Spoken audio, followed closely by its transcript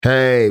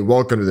Hey,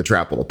 welcome to the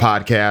Trapital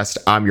Podcast.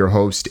 I'm your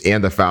host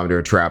and the founder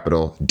of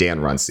Trapital,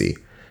 Dan Runcie.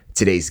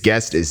 Today's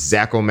guest is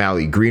Zach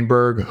O'Malley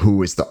Greenberg,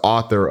 who is the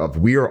author of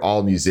We Are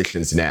All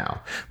Musicians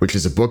Now, which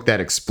is a book that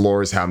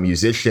explores how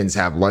musicians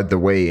have led the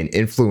way and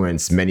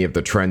influenced many of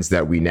the trends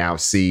that we now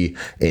see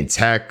in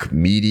tech,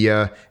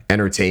 media,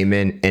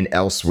 entertainment, and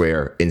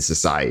elsewhere in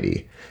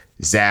society.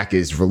 Zach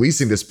is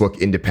releasing this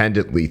book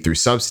independently through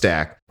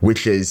Substack,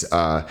 which is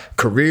a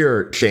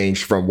career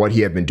change from what he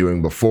had been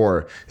doing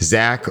before.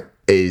 Zach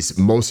is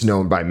most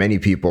known by many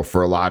people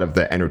for a lot of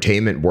the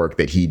entertainment work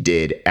that he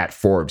did at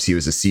Forbes. He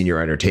was a senior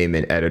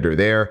entertainment editor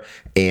there,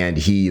 and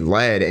he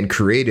led and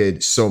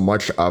created so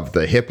much of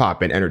the hip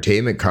hop and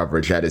entertainment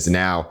coverage that is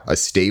now a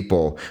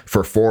staple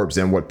for Forbes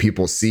and what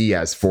people see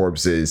as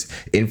Forbes's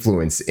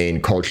influence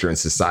in culture and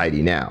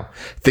society now.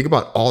 Think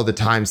about all the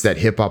times that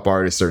hip hop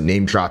artists are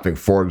name dropping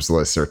Forbes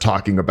lists or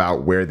talking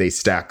about where they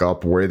stack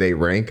up, where they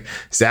rank.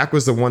 Zach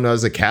was the one that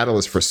was a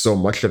catalyst for so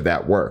much of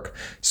that work,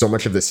 so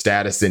much of the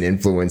status and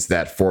influence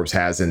that Forbes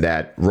has in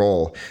that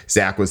role.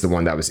 Zach was the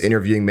one that was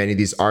interviewing many of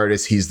these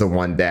artists. He's the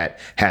one that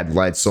had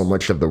led so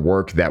much of the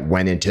work that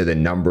went into the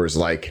numbers,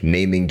 like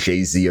naming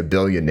Jay-Z a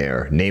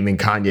billionaire, naming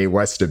Kanye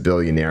West a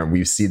billionaire. And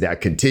we see that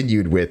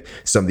continued with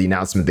some of the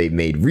announcements they've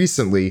made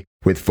recently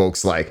with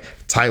folks like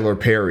Tyler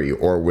Perry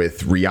or with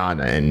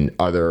Rihanna and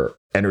other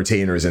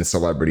entertainers and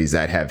celebrities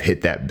that have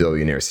hit that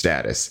billionaire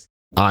status.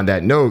 On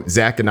that note,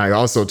 Zach and I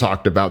also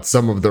talked about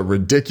some of the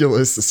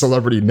ridiculous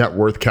celebrity net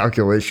worth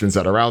calculations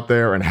that are out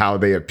there and how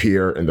they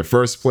appear in the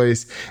first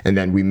place. And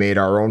then we made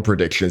our own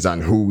predictions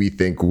on who we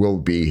think will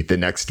be the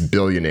next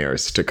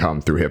billionaires to come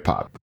through hip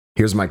hop.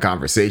 Here's my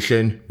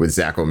conversation with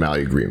Zach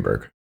O'Malley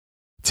Greenberg.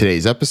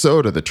 Today's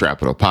episode of the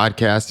Trapital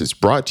Podcast is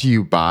brought to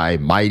you by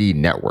Mighty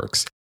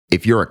Networks.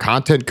 If you're a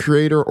content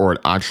creator or an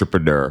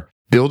entrepreneur,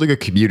 building a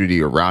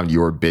community around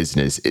your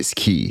business is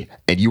key,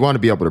 and you want to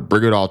be able to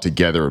bring it all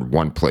together in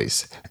one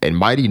place. And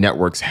Mighty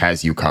Networks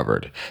has you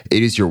covered.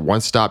 It is your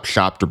one-stop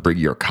shop to bring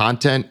your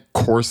content,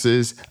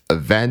 courses,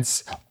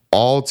 events,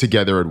 all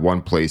together in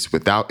one place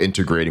without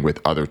integrating with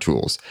other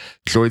tools.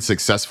 Join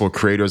successful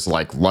creators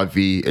like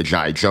Lovey,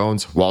 Ajay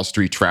Jones, Wall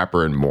Street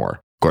Trapper, and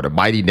more. Go to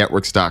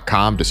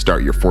mightynetworks.com to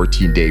start your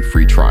 14-day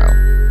free trial.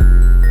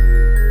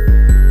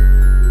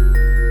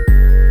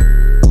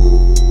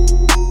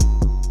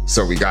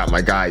 So we got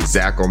my guy,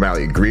 Zach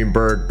O'Malley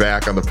Greenberg,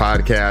 back on the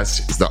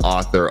podcast. He's the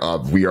author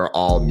of We Are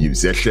All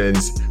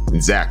Musicians.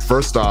 And Zach,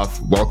 first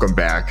off, welcome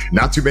back.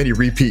 Not too many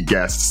repeat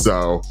guests,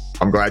 so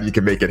I'm glad you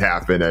can make it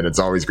happen. And it's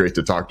always great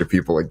to talk to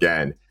people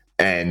again.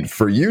 And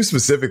for you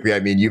specifically, I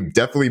mean, you've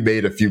definitely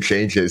made a few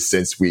changes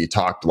since we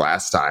talked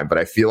last time, but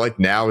I feel like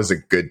now is a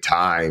good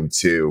time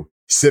to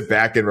sit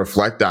back and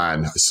reflect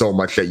on so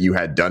much that you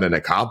had done and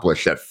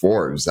accomplished at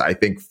Forbes. I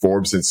think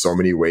Forbes in so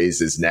many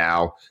ways is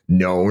now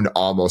known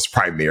almost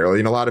primarily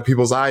in a lot of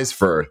people's eyes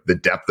for the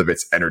depth of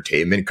its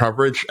entertainment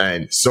coverage.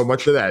 And so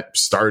much of that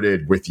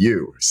started with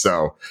you.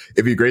 So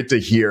it'd be great to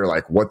hear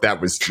like what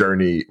that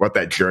journey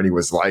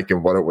was like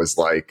and what it was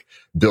like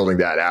building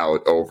that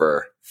out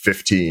over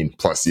 15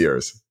 plus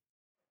years.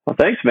 Well,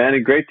 thanks, man.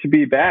 And great to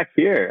be back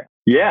here.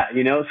 Yeah,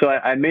 so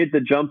I made the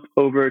jump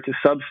over to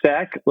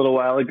Substack a little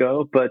while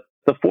ago, but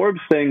the Forbes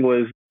thing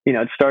was,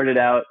 it started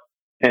out,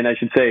 and I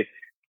should say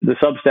the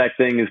Substack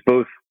thing is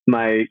both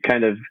my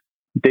kind of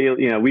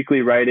daily,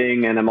 weekly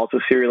writing, and I'm also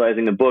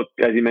serializing a book.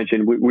 As you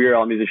mentioned, we are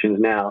all musicians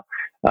now.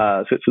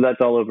 So that's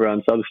all over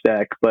on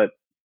Substack. But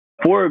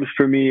Forbes,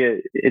 for me,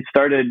 it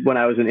started when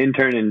I was an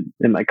intern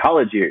in my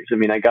college years. I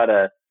mean, I got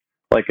a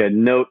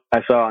note I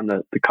saw on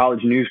the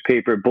college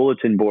newspaper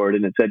bulletin board,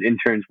 and it said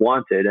interns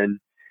wanted. And,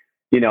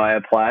 I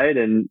applied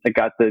and I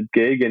got the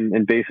gig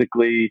and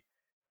basically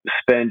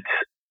spent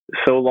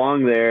so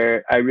long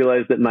there, I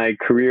realized that my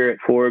career at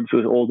Forbes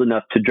was old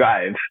enough to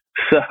drive.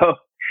 So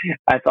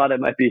I thought it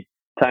might be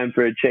time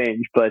for a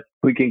change, but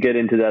we can get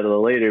into that a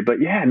little later.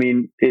 But yeah, I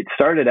mean, it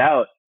started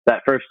out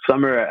that first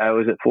summer I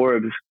was at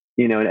Forbes,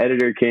 an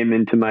editor came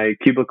into my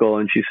cubicle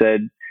and she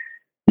said,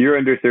 "You're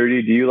under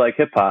 30. Do you like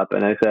hip hop?"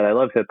 And I said, "I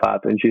love hip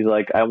hop." And she's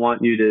like, "I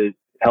want you to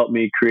help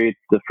me create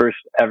the first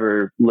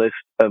ever list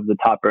of the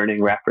top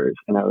earning rappers."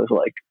 And I was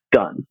like,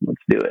 "Done.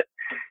 Let's do it."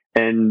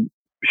 And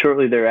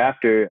shortly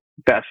thereafter,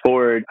 fast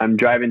forward, I'm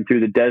driving through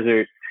the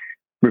desert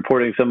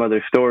reporting some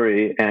other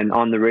story, and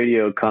on the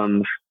radio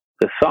comes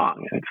the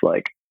song. And it's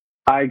like,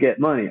 I get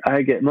money,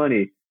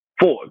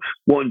 Forbes,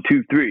 1,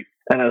 2, 3.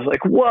 And I was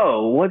like,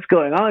 whoa, what's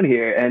going on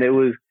here? And it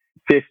was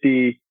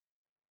 50,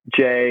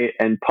 Jay,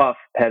 and Puff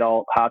had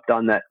all hopped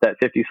on that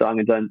 50 song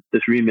and done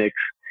this remix,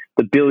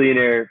 the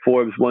Billionaire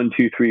Forbes 1,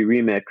 2, 3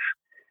 remix.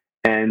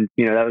 And,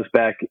 that was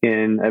back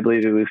in, I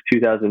believe it was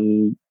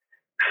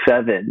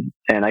 2007.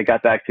 And I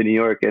got back to New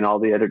York and all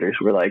the editors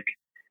were like,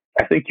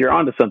 "I think you're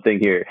onto something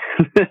here."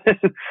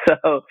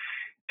 So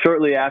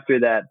shortly after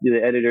that,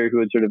 the editor who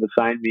had sort of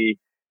assigned me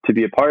to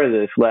be a part of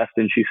this left,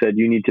 and she said,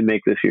 "You need to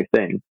make this your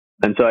thing."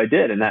 And so I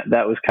did. And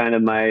that was kind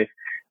of my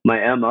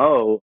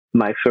MO,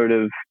 my sort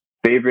of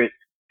favorite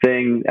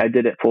thing I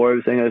did at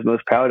Forbes, thing I was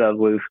most proud of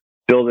was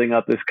building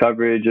up this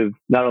coverage of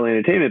not only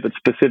entertainment, but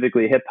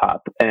specifically hip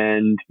hop.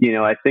 And,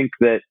 I think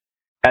that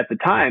at the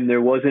time,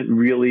 there wasn't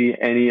really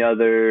any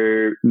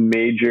other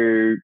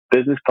major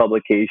business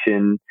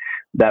publication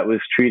that was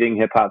treating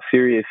hip hop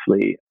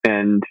seriously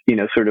and,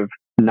 sort of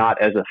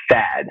not as a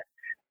fad.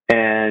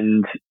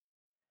 And,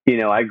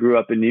 I grew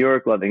up in New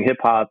York loving hip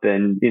hop,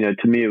 and,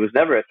 to me, it was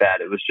never a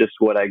fad. It was just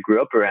what I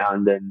grew up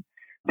around. And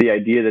the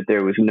idea that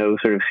there was no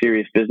sort of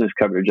serious business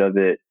coverage of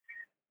it,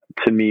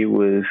 to me,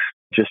 was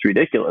just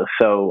ridiculous.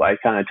 So I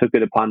kind of took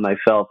it upon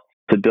myself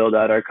to build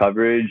out our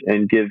coverage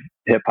and give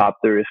hip hop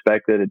the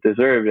respect that it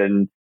deserved,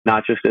 and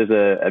not just as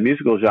a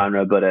musical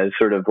genre, but as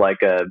sort of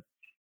like a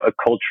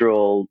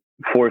cultural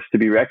force to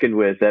be reckoned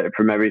with, that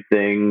from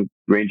everything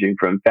ranging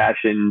from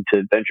fashion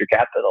to venture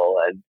capital.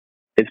 And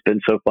it's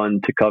been so fun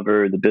to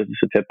cover the business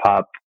of hip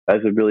hop as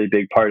a really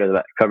big part of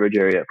that coverage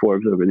area at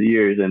Forbes over the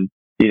years. And,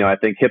 I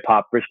think hip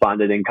hop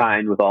responded in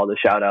kind with all the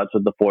shout outs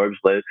of the Forbes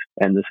list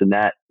and this and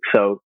that.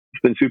 So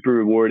it's been super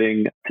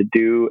rewarding to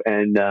do.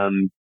 And,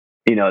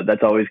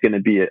 that's always going to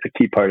be a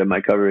key part of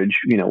my coverage,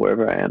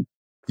 wherever I am.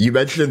 You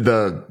mentioned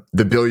the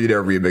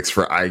Billionaire remix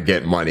for I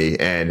Get Money,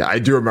 and I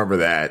do remember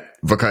that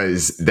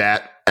because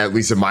that, at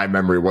least in my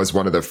memory, was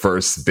one of the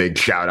first big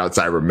shout outs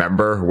I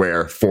remember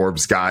where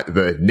Forbes got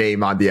the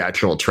name on the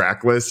actual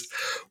track list.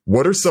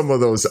 What are some of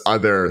those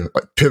other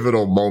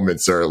pivotal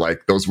moments or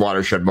like those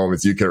watershed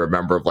moments you can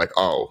remember of like,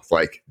 oh,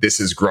 like this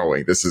is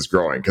growing?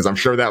 Because I'm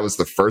sure that was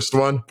the first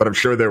one, but I'm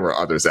sure there were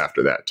others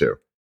after that too.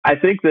 I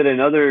think that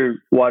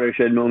another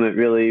watershed moment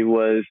really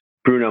was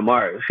Bruno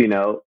Mars.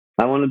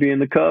 I want to be in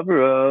the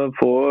cover of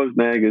Forbes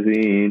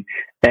magazine.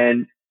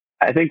 And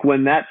I think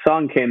when that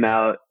song came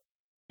out,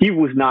 he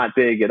was not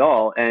big at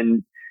all.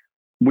 And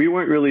we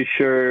weren't really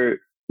sure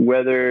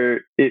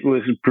whether it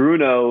was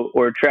Bruno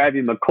or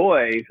Travie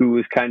McCoy who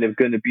was kind of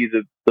going to be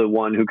the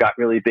one who got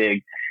really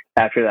big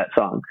after that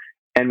song.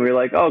 And we were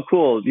like, oh,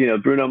 cool.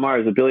 Bruno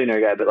Mars, a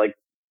billionaire guy, but like,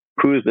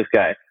 who is this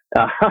guy?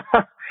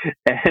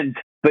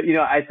 But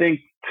I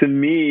think to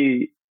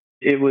me,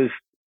 it was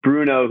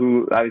Bruno,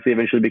 who obviously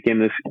eventually became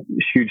this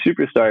huge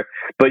superstar,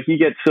 but he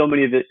gets so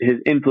many of his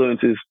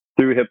influences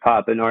through hip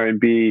hop and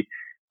R&B,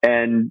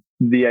 and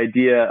the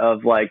idea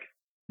of like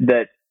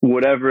that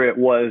whatever it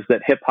was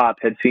that hip hop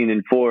had seen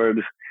in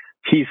Forbes,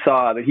 he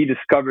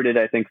discovered it,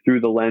 I think, through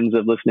the lens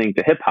of listening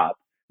to hip hop,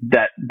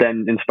 that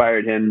then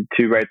inspired him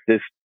to write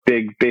this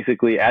big,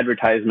 basically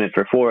advertisement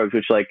for Forbes,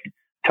 which like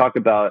talk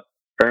about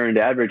earned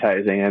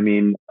advertising. I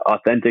mean,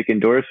 authentic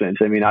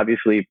endorsements. I mean,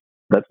 obviously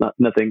that's not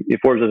nothing.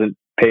 Forbes doesn't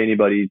pay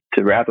anybody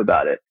to rap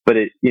about it, but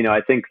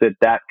I think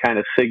that kind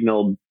of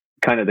signaled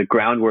kind of the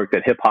groundwork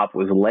that hip hop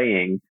was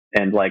laying,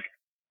 and like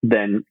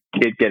then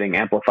it getting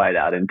amplified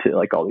out into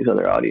like all these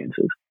other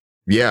audiences.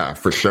 Yeah,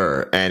 for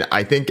sure. And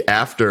I think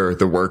after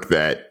the work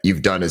that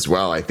you've done as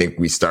well, I think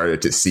we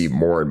started to see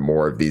more and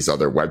more of these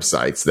other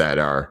websites that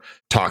are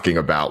talking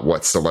about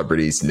what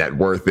celebrities' net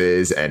worth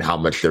is and how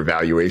much their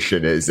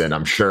valuation is. And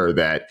I'm sure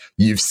that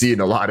you've seen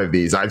a lot of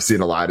these. I've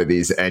seen a lot of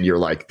these, and you're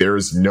like,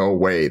 there's no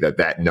way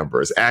that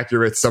number is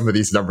accurate. Some of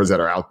these numbers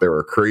that are out there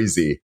are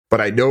crazy. But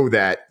I know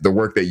that the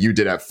work that you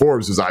did at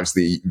Forbes was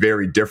obviously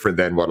very different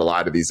than what a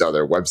lot of these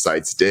other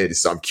websites did.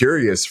 So I'm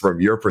curious,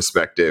 from your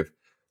perspective,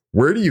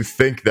 where do you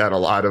think that a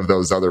lot of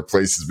those other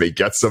places may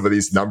get some of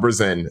these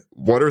numbers? And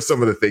what are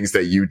some of the things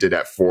that you did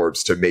at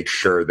Forbes to make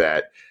sure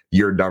that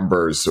your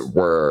numbers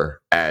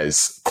were as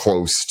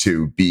close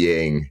to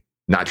being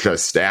not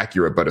just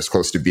accurate, but as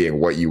close to being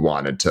what you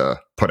wanted to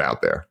put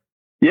out there?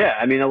 Yeah,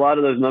 I mean, a lot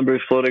of those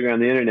numbers floating around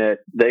the internet,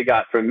 they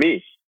got from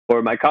me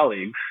or my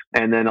colleagues.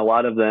 And then a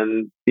lot of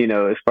them,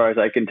 as far as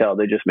I can tell,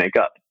 they just make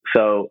up.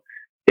 So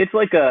it's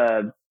like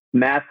a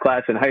math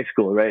class in high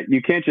school, right?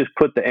 You can't just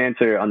put the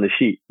answer on the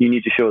sheet. You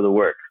need to show the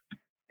work.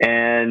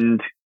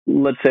 And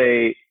let's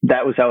say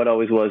that was how it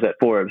always was at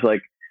Forbes.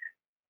 Like,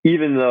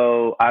 even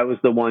though I was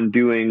the one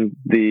doing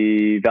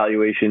the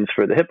valuations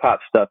for the hip hop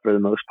stuff for the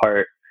most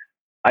part,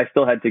 I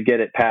still had to get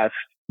it past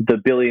the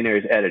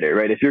billionaire's editor,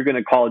 right? If you're going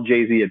to call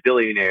Jay-Z a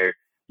billionaire,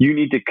 you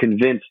need to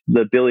convince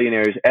the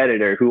billionaire's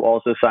editor, who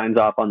also signs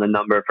off on the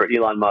number for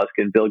Elon Musk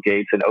and Bill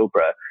Gates and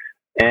Oprah.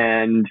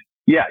 And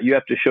yeah, you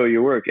have to show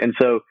your work. And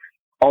so,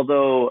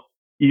 although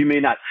you may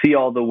not see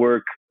all the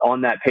work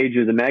on that page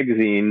of the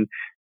magazine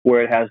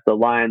where it has the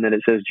line that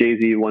it says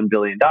Jay-Z $1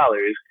 billion,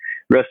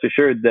 rest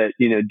assured that,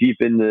 deep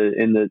in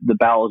the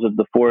bowels of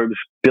the Forbes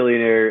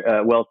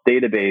billionaire wealth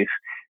database,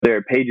 there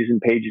are pages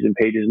and pages and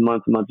pages,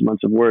 months and months and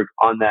months of work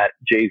on that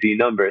Jay-Z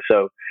number.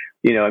 So,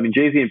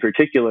 Jay-Z in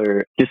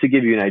particular, just to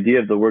give you an idea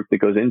of the work that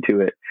goes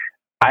into it,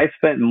 I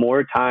spent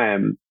more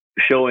time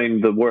showing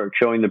the work,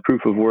 showing the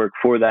proof of work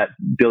for that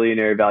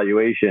billionaire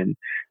valuation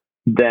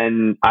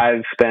than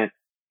I've spent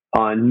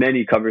on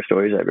many cover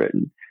stories I've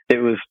written. It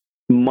was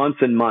months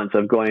and months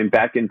of going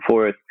back and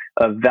forth,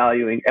 of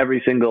valuing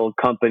every single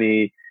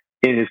company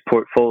in his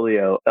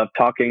portfolio, of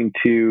talking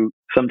to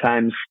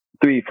sometimes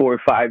 3, 4,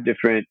 5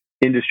 different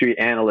industry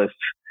analysts,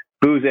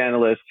 booze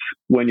analysts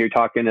when you're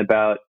talking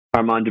about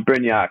Armand de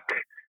Brignac,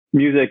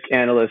 music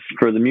analysts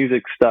for the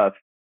music stuff,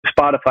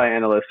 Spotify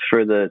analysts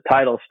for the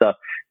title stuff.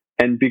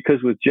 And because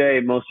with Jay,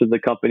 most of the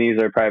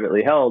companies are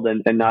privately held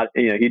and not,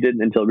 he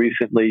didn't until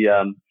recently,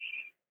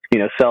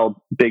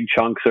 sell big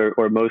chunks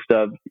or most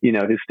of,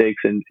 his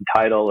stakes in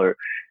Tidal or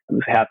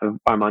half of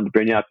Armand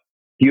Brignac.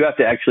 You have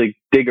to actually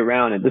dig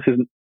around, and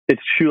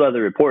it's shoe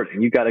leather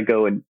reporting. You got to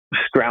go and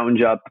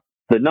scrounge up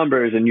the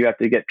numbers, and you have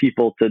to get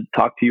people to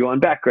talk to you on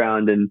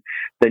background, and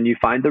then you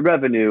find the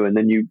revenue, and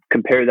then you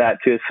compare that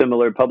to a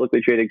similar publicly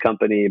traded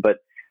company, but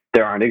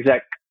there aren't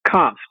exact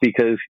comps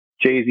because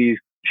Jay-Z's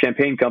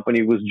champagne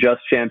company was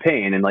just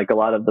champagne, and like a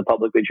lot of the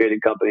publicly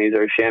traded companies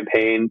are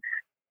champagne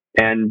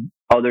and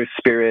other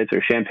spirits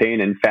or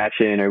champagne and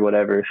fashion or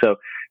whatever. So,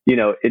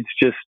 it's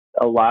just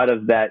a lot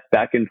of that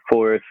back and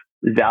forth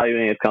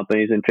valuing of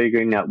companies and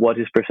figuring out what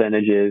his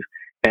percentage is,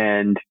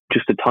 and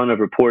just a ton of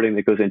reporting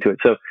that goes into it.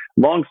 So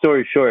long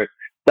story short,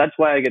 that's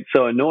why I get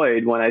so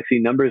annoyed when I see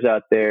numbers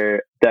out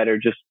there that are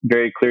just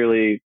very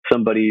clearly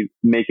somebody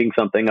making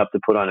something up to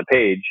put on a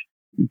page,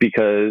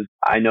 because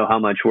I know how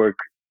much work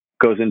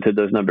goes into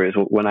those numbers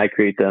when I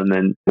create them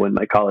and when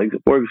my colleagues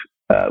at Forbes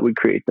would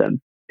create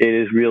them. It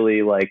is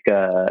really like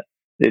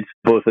it's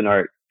both an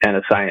art and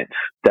a science.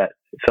 That's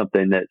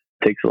something that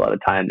takes a lot of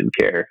time and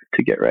care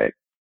to get right.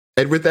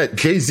 And with that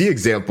Jay-Z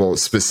example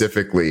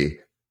specifically,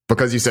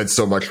 because you said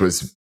so much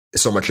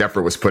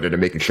effort was put into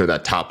making sure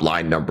that top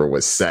line number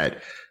was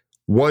set,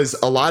 was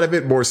a lot of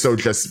it more so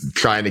just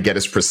trying to get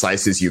as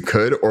precise as you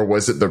could, or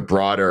was it the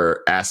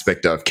broader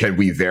aspect of, can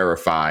we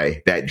verify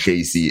that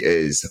Jay-Z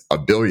is a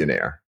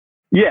billionaire?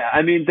 Yeah,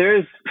 I mean,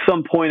 there's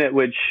some point at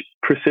which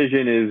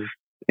precision is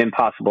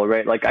impossible,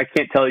 right? Like, I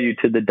can't tell you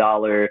to the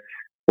dollar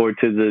or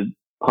to the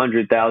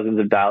hundred thousands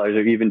of dollars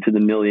or even to the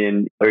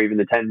million or even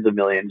the tens of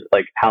millions,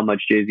 like how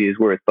much Jay-Z is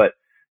worth. But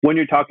when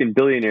you're talking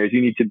billionaires,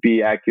 you need to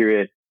be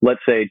accurate,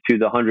 let's say, to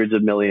the hundreds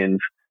of millions,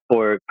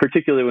 or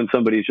particularly when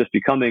somebody's just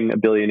becoming a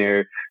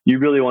billionaire, you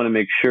really want to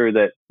make sure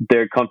that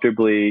they're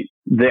comfortably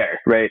there,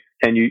 right?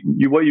 And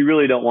what you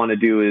really don't want to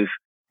do is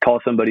call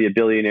somebody a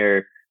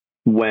billionaire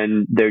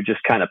when they're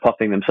just kind of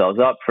puffing themselves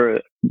up for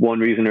one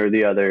reason or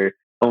the other,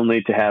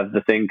 only to have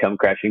the thing come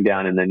crashing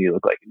down and then you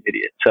look like an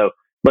idiot. So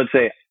let's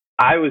say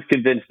I was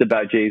convinced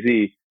about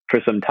Jay-Z for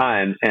some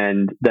time,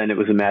 and then it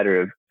was a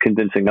matter of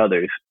convincing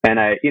others. And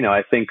I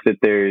think that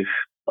there's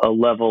a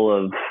level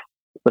of,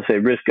 let's say,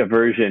 risk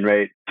aversion,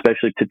 right?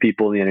 Especially to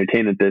people in the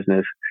entertainment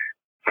business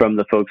from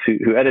the folks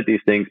who edit these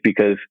things,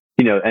 because,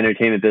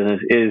 entertainment business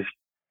is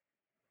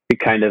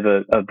kind of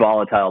a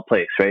volatile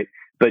place, right?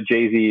 But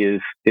Jay-Z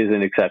is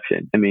an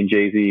exception. I mean,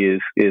 Jay-Z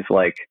is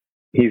like,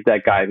 he's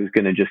that guy who's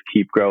going to just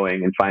keep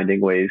growing and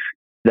finding ways.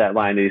 That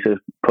line that he says,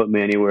 "Put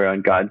me anywhere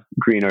on God's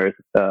green earth,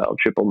 I'll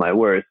triple my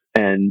worth."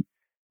 And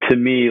to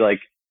me, like,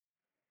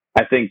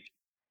 I think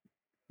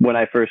when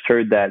I first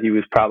heard that, he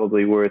was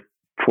probably worth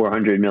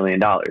 $400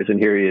 million, and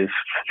here he is,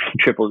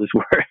 tripled his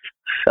worth.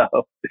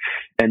 So,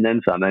 and then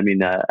some. I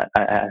mean, I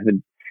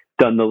haven't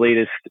done the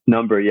latest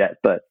number yet,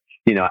 but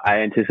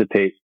I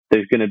anticipate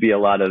there's going to be a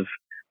lot of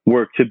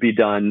work to be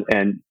done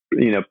and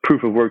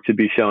proof of work to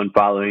be shown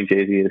following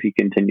Jay-Z as he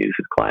continues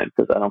his climb,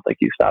 because I don't think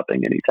he's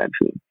stopping anytime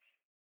soon.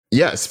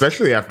 Yeah,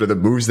 especially after the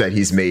moves that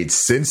he's made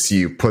since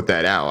you put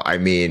that out. I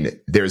mean,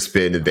 there's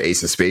been the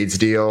Ace of Spades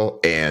deal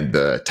and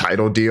the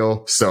Tidal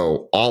deal.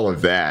 So all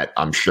of that,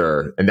 I'm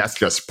sure, and that's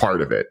just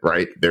part of it,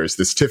 right? There's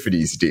this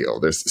Tiffany's deal.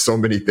 There's so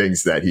many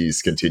things that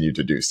he's continued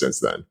to do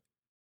since then.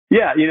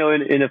 Yeah,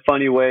 in a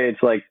funny way,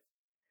 it's like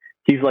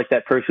he's like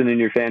that person in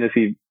your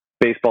fantasy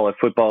baseball or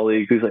football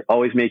league who's like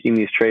always making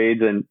these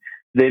trades, and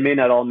they may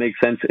not all make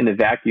sense in a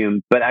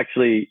vacuum, but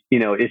actually,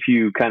 if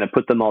you kind of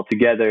put them all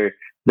together,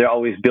 they're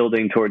always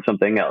building towards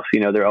something else.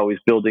 They're always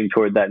building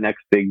toward that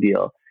next big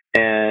deal.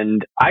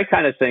 And I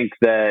kind of think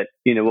that,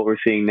 what we're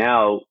seeing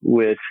now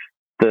with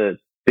the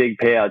big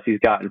payouts he's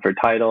gotten for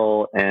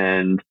Tidal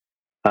and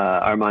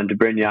Armand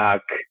Brignac,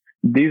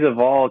 these have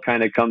all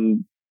kind of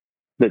come,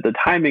 the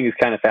timing is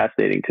kind of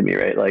fascinating to me,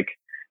 right? Like,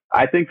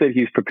 I think that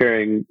he's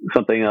preparing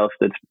something else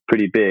that's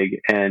pretty big.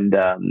 And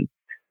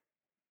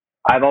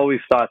I've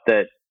always thought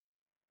that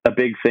a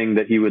big thing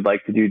that he would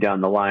like to do down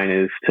the line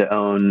is to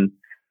own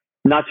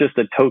not just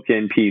a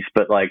token piece,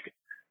 but like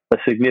a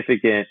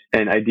significant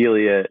and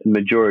ideally a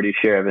majority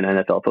share of an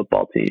NFL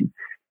football team.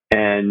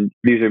 And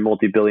these are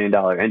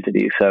multi-billion-dollar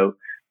entities. So,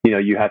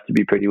 you have to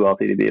be pretty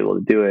wealthy to be able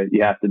to do it.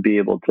 You have to be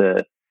able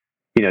to,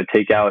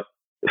 take out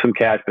some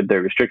cash, but there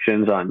are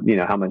restrictions on,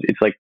 how much. It's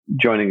like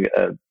joining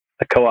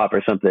a co-op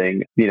or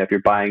something. If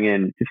you're buying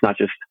in, it's not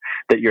just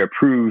that you're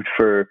approved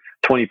for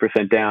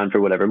 20% down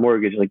for whatever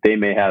mortgage. Like, they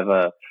may have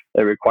a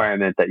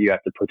requirement that you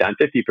have to put down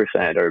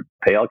 50% or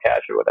pay all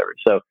cash or whatever.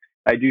 So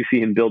I do see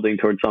him building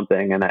towards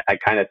something, and I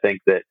kind of think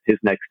that his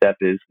next step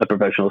is a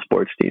professional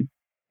sports team,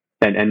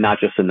 and not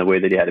just in the way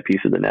that he had a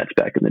piece of the Nets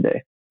back in the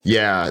day.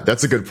 Yeah,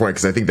 that's a good point,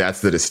 because I think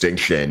that's the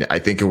distinction. I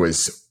think it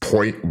was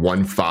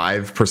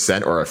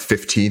 0.15% or a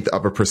 15th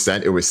of a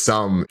percent. It was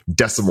some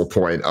decimal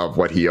point of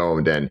what he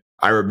owned. And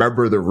I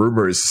remember the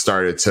rumors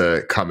started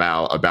to come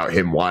out about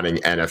him wanting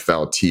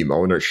NFL team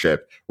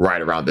ownership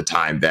right around the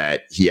time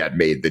that he had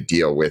made the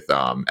deal with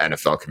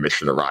NFL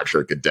Commissioner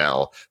Roger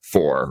Goodell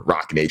for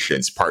Rock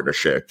Nation's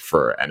partnership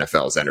for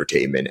NFL's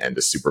entertainment and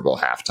the Super Bowl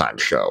halftime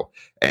show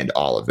and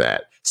all of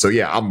that. So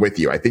yeah, I'm with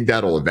you. I think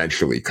that'll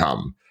eventually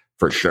come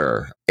for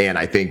sure. And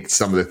I think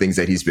some of the things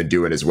that he's been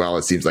doing as well,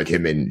 it seems like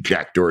him and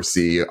Jack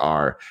Dorsey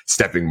are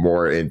stepping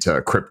more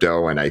into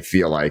crypto. And I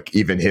feel like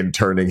even him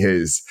turning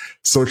his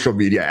social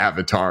media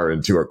avatar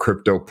into a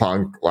crypto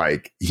punk,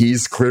 like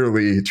he's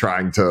clearly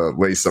trying to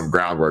lay some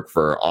groundwork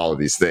for all of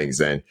these things.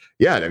 And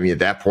yeah, I mean, at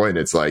that point,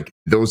 it's like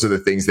those are the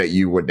things that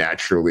you would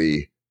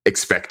naturally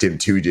expect him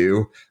to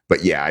do.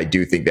 But yeah, I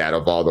do think that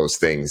of all those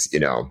things, the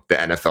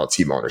NFL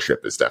team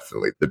ownership is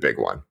definitely the big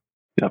one.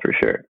 No, for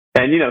sure.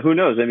 And, who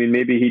knows? I mean,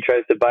 maybe he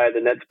tries to buy the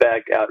Nets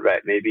back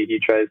outright. Maybe he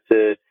tries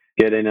to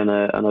get in on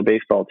a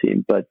baseball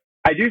team. But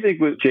I do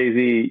think with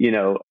Jay-Z,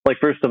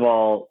 first of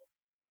all,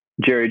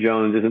 Jerry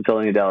Jones isn't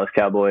selling the Dallas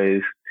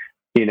Cowboys,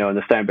 and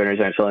the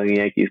Steinbrenners aren't selling the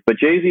Yankees. But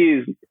Jay-Z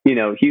is,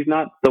 he's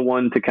not the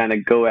one to kind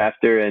of go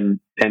after and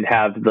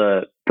have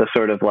the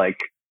sort of like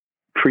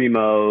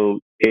primo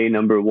a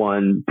number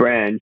one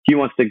brand. He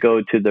wants to go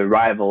to the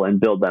rival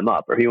and build them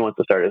up, or he wants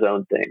to start his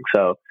own thing.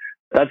 So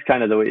that's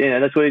kind of the way,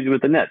 that's what he did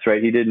with the Nets,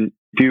 right? He didn't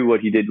do what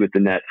he did with the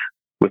Nets,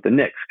 with the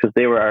Knicks, because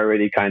they were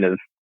already kind of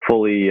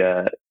fully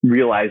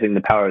realizing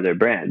the power of their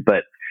brand.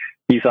 But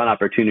he saw an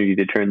opportunity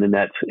to turn the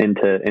Nets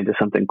into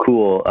something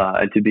cool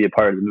and to be a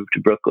part of the move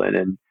to Brooklyn.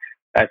 And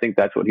I think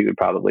that's what he would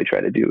probably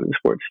try to do in the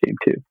sports team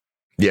too.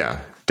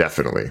 Yeah,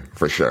 definitely,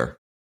 for sure.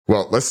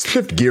 Well, let's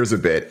shift gears a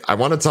bit. I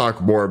want to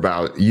talk more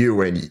about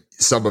you and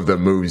some of the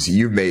moves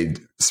you've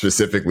made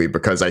specifically,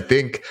 because I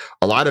think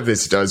a lot of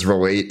this does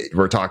relate.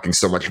 We're talking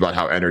so much about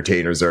how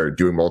entertainers are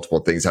doing multiple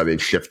things, how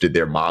they've shifted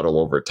their model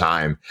over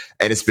time.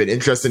 And it's been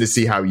interesting to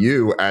see how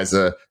you, as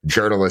a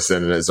journalist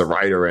and as a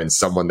writer and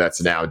someone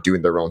that's now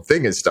doing their own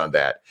thing, has done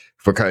that.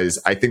 Because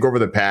I think over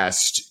the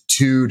past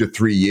 2 to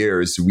 3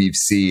 years, we've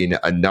seen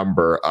a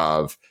number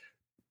of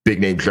big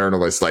name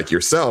journalists like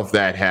yourself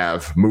that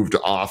have moved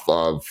off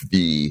of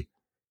the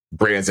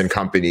brands and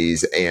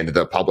companies and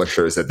the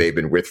publishers that they've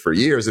been with for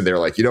years. And they're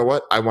like, you know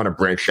what? I want to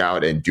branch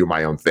out and do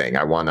my own thing.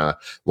 I want to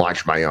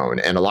launch my own.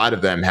 And a lot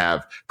of them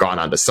have gone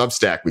on to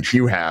Substack, which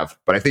you have,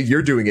 but I think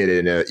you're doing it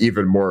in an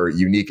even more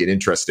unique and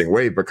interesting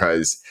way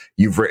because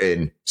you've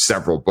written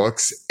several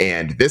books.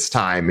 And this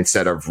time,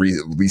 instead of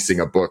releasing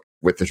a book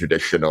with the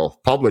traditional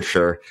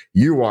publisher,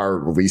 you are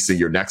releasing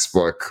your next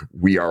book,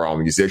 We Are All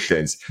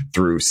Musicians,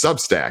 through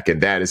Substack. And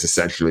that is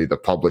essentially the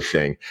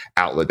publishing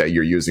outlet that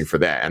you're using for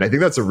that. And I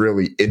think that's a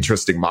really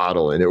interesting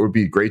model. And it would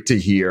be great to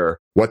hear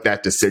what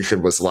that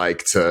decision was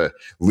like to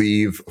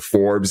leave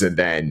Forbes and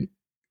then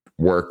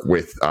work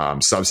with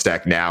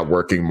Substack now,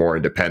 working more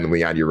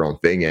independently on your own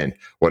thing, and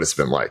what it's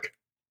been like.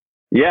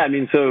 Yeah, I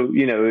mean, so,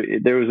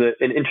 there was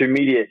an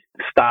intermediate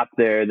stop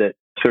there that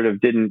sort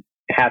of didn't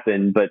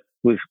happen, but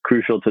was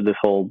crucial to this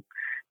whole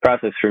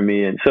process for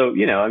me. And so,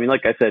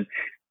 like I said,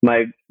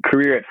 my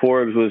career at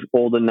Forbes was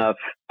old enough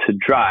to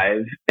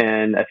drive,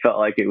 and I felt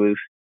like it was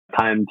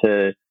time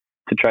to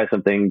try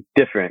something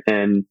different.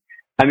 And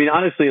I mean,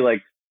 honestly,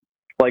 like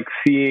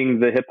seeing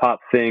the hip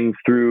hop thing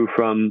through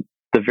from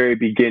the very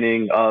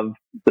beginning of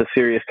the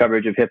serious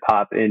coverage of hip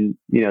hop in,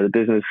 the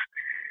business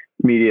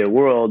media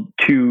world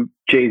to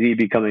Jay-Z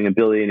becoming a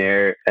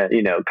billionaire,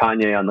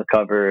 Kanye on the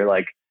cover,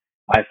 like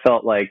I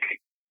felt like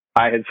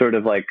I had sort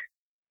of like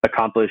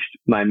accomplished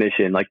my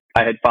mission. Like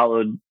I had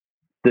followed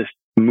this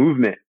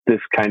movement, this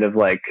kind of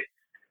like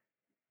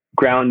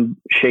ground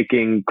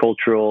shaking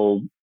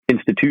cultural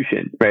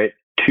institution, right,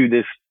 to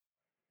this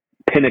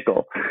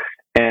pinnacle.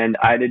 And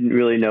I didn't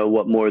really know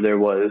what more there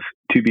was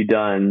to be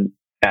done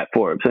at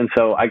Forbes. And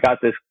so I got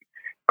this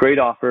great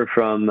offer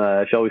from,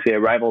 shall we say, a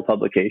rival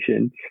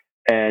publication,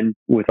 and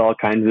with all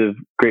kinds of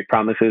great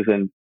promises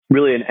and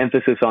really an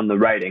emphasis on the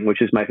writing,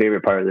 which is my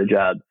favorite part of the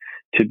job,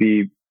 to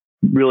be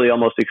really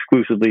almost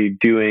exclusively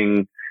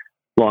doing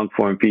long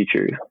form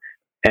features.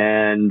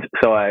 And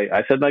so I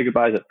said my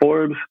goodbyes at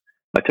Forbes.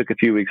 I took a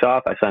few weeks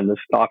off. I signed this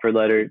offer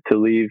letter to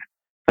leave.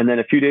 And then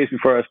a few days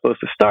before I was supposed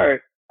to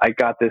start, I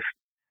got this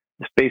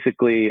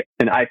basically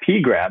an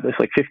IP grab, this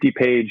like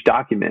 50-page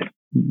document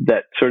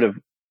that sort of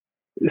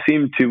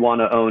seemed to want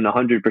to own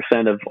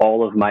 100% of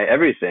all of my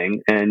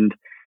everything. And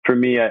for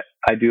me,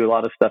 I do a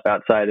lot of stuff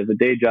outside of the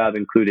day job,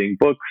 including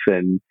books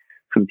and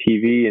some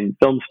TV and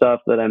film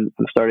stuff that I'm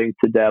starting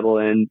to dabble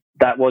in.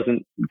 That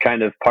wasn't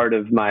kind of part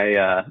of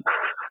my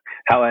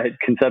how I had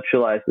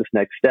conceptualized this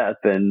next step.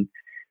 And,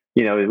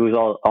 it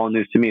was all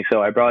news to me.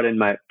 So I brought in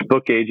my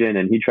book agent,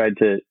 and he tried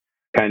to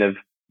kind of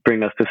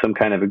bring us to some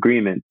kind of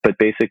agreement. But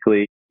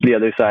basically, the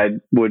other side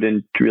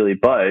wouldn't really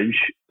budge.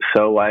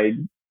 So I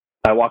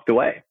walked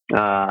away.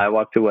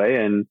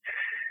 And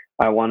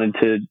I wanted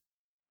to,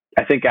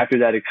 I think after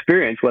that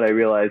experience, what I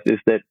realized is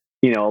that,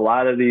 a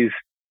lot of these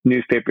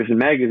newspapers and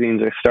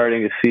magazines are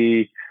starting to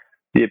see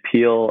the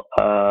appeal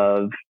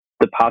of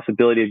the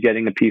possibility of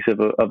getting a piece of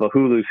a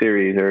Hulu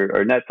series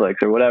or Netflix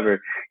or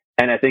whatever.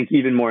 And I think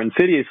even more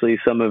insidiously,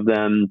 some of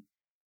them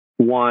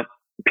want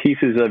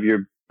pieces of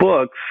your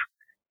books,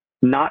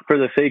 not for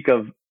the sake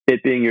of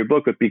it being your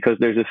book, but because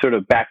there's a sort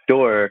of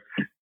backdoor.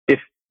 If,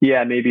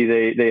 yeah,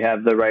 maybe they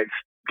have the rights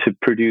to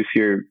produce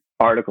your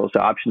articles, to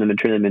option them and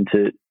turn them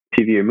into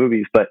TV or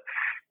movies. But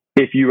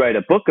if you write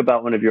a book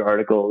about one of your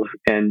articles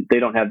and they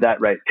don't have that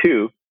right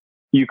too,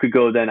 you could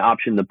go then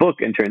option the book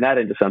and turn that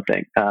into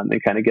something,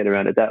 and kind of get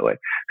around it that way.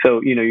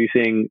 So, you're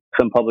seeing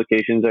some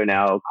publications are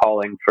now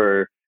calling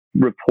for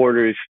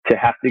reporters to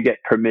have to get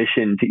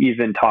permission to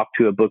even talk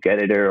to a book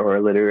editor or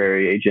a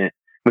literary agent,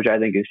 which I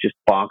think is just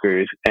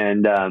bonkers.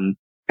 And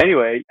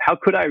anyway, how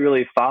could I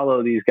really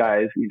follow these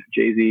guys,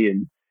 Jay-Z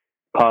and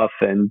Puff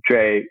and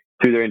Dre,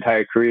 through their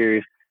entire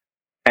careers,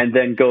 and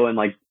then go and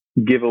like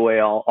give away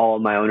all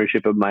of my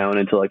ownership of my own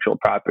intellectual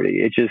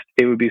property?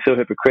 It would be so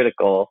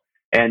hypocritical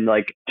and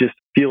like just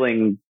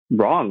feeling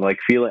wrong, like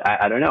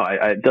I don't know.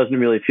 It doesn't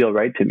really feel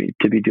right to me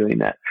to be doing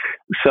that.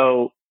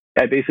 So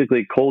I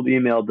basically cold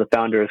emailed the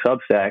founder of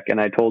Substack and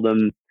I told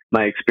him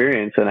my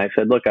experience. And I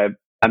said, look,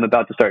 I'm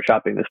about to start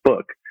shopping this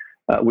book.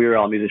 We're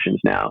All Musicians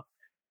Now.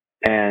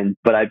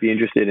 But I'd be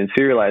interested in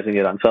serializing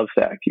it on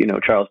Substack,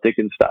 Charles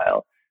Dickens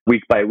style.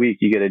 Week by week,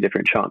 you get a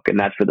different chunk, and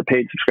that's for the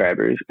paid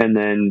subscribers. And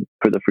then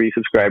for the free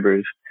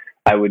subscribers,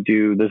 I would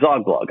do the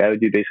Zog blog. I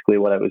would do basically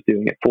what I was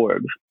doing at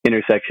Forbes,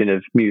 intersection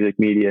of music,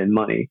 media, and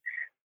money.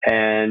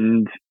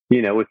 And,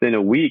 within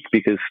a week,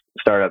 because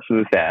startups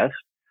move fast,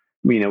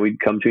 we'd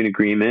come to an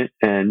agreement,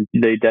 and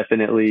they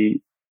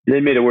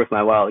made it worth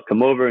my while to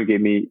come over and gave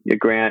me a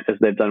grant, as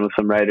they've done with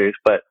some writers.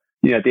 But,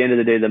 at the end of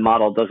the day, the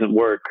model doesn't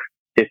work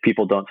if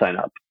people don't sign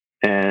up.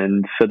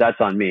 And so that's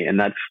on me. And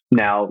that's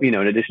now, in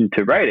addition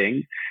to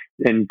writing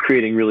and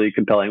creating really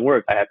compelling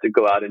work, I have to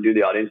go out and do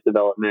the audience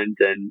development,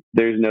 and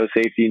there's no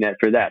safety net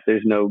for that.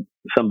 There's no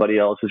somebody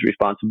else's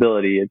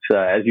responsibility. It's,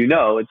 as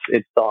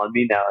it's all on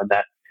me now.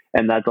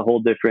 And that's a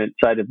whole different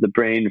side of the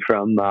brain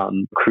from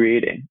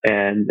creating.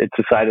 And it's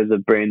a side of the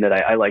brain that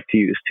I like to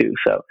use too.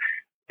 So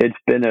it's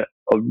been a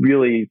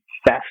really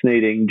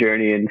fascinating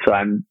journey. And so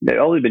I've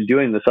only been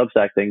doing the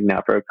Substack thing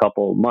now for a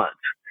couple of months,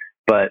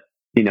 but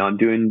I'm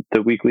doing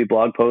the weekly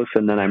blog posts,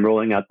 and then I'm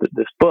rolling out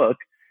this book,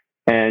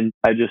 and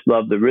I just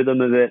love the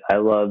rhythm of it. I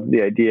love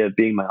the idea of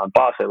being my own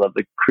boss. I love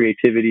the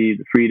creativity,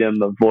 the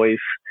freedom of voice.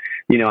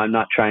 I'm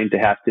not trying to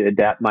have to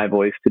adapt my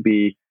voice to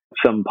be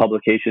some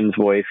publication's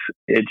voice.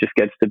 It just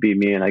gets to be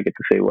me, and I get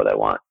to say what I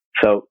want.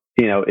 So,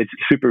 it's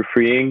super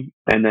freeing.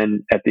 And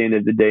then at the end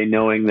of the day,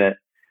 knowing that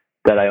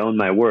I own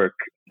my work,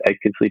 I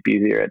can sleep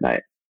easier at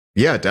night.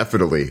 Yeah,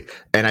 definitely.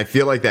 And I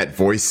feel like that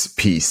voice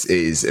piece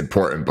is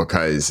important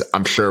because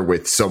I'm sure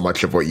with so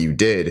much of what you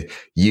did,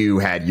 you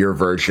had your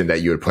version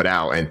that you would put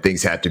out and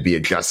things had to be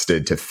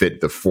adjusted to fit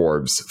the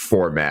Forbes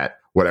format,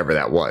 whatever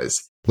that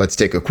was. Let's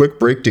take a quick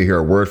break to hear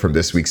a word from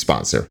this week's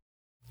sponsor.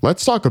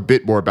 Let's talk a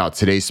bit more about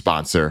today's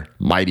sponsor,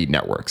 Mighty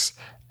Networks.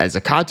 As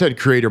a content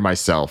creator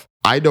myself,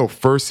 I know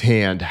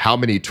firsthand how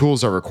many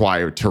tools are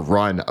required to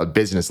run a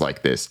business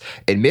like this.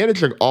 And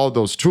managing all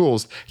those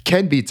tools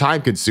can be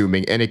time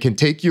consuming, and it can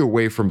take you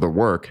away from the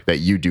work that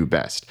you do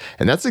best.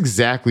 And that's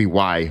exactly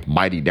why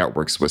Mighty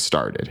Networks was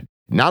started.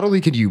 Not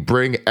only can you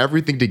bring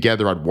everything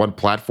together on one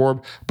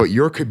platform, but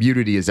your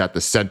community is at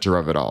the center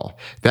of it all.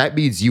 That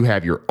means you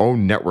have your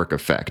own network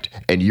effect,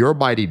 and your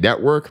Mighty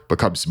Network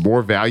becomes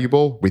more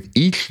valuable with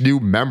each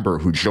new member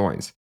who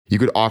joins. You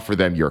could offer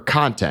them your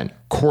content,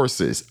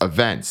 courses,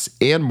 events,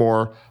 and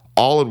more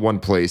all in one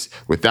place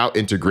without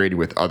integrating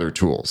with other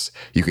tools.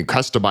 You can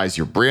customize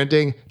your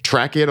branding,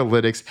 track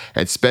analytics,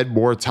 and spend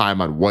more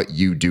time on what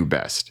you do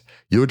best.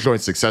 You'll join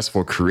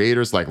successful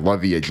creators like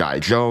Lovey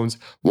Ajayi Jones,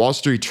 Wall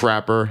Street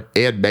Trapper,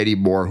 and many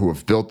more who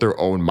have built their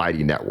own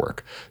Mighty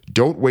Network.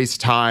 Don't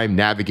waste time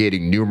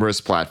navigating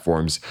numerous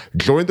platforms.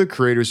 Join the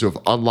creators who have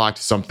unlocked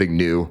something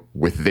new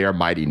with their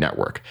Mighty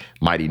Network.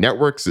 Mighty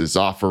Networks is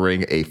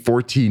offering a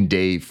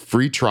 14-day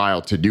free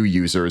trial to new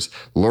users.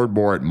 Learn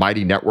more at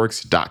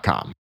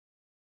mightynetworks.com.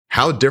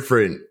 How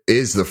different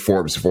is the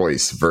Forbes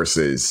voice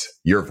versus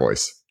your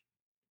voice?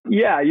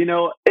 Yeah,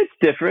 it's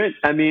different.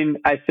 I mean,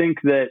 I think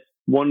that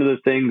one of the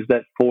things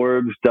that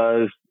Forbes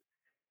does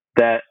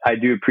that I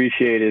do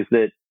appreciate is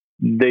that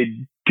they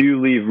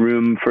do leave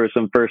room for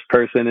some first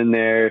person in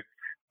there.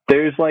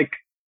 There's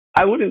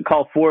I wouldn't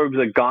call Forbes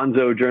a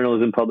gonzo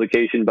journalism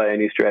publication by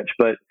any stretch,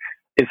 but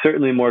it's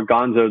certainly more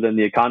gonzo than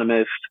The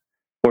Economist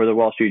or the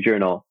Wall Street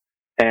Journal.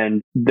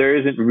 And there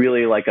isn't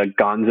really a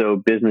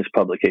gonzo business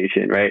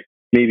publication, right?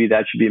 Maybe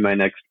that should be my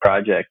next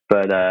project.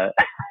 But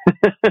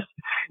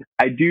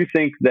I do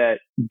think that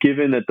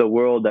given that the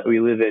world that we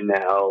live in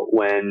now,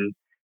 when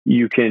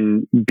you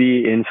can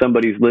be in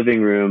somebody's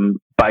living room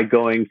by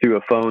going through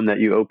a phone that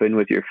you open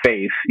with your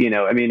face,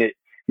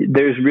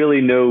 there's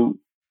really no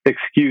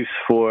excuse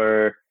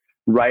for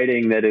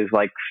writing that is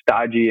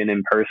stodgy and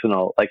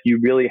impersonal. You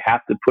really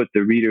have to put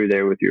the reader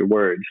there with your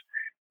words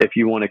if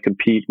you want to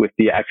compete with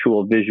the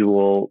actual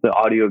visual, the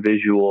audio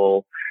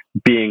visual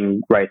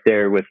being right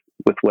there with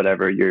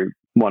whatever you're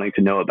wanting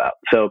to know about.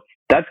 So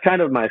that's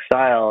kind of my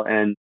style.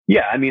 And,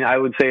 yeah, I mean, I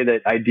would say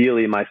that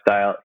ideally my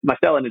style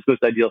in its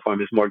most ideal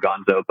form is more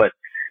gonzo, but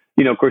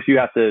of course you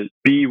have to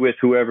be with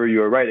whoever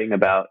you're writing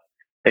about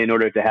in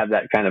order to have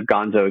that kind of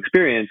gonzo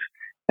experience.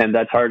 And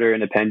that's harder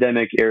in a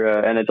pandemic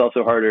era. And it's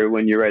also harder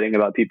when you're writing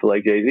about people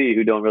like Jay-Z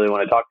who don't really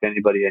want to talk to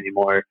anybody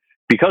anymore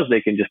because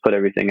they can just put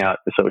everything out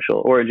to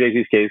social, or in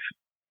Jay-Z's case,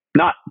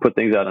 not put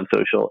things out on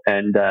social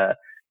and,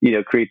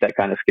 create that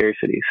kind of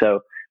scarcity.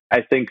 So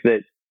I think that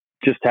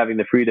just having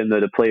the freedom though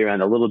to play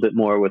around a little bit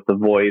more with the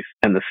voice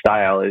and the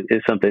style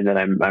is something that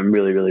I'm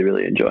really, really,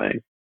 really enjoying.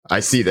 I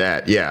see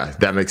that. Yeah,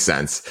 that makes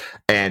sense.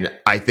 And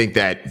I think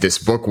that this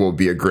book will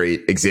be a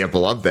great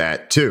example of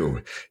that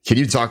too. Can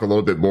you talk a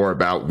little bit more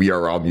about We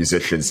Are All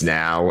Musicians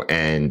Now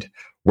and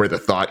where the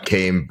thought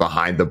came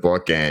behind the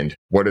book and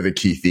what are the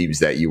key themes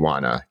that you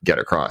want to get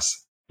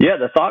across? Yeah,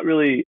 the thought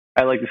really,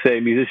 I like to say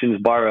musicians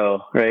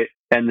borrow, right?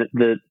 And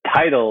the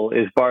title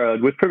is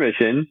borrowed with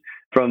permission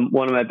from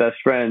one of my best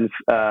friends,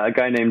 a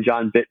guy named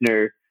John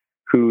Bittner,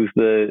 who's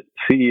the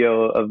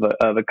CEO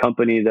of a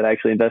company that I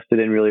actually invested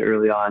in really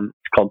early on.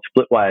 It's called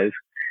Splitwise.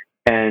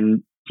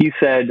 And he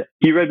said,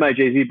 he read my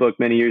Jay-Z book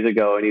many years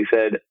ago, and he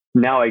said,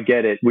 now I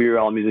get it. We are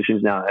all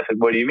musicians now. I said,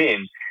 what do you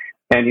mean?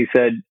 And he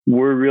said,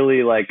 we're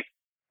really like,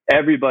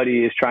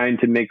 everybody is trying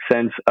to make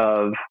sense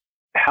of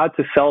how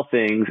to sell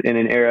things in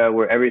an era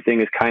where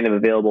everything is kind of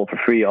available for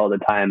free all the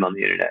time on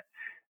the internet.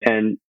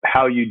 And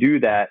how you do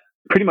that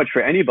pretty much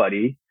for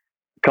anybody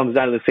comes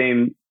down to the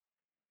same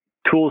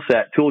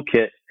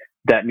toolkit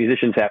that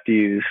musicians have to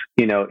use,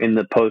 in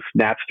the post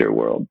Napster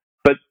world.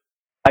 But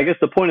I guess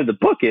the point of the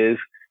book is,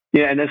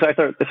 and then so I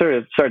sort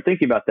of started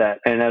thinking about that,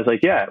 and I was like,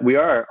 yeah, we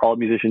are all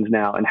musicians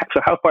now. And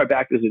so how far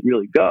back does it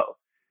really go?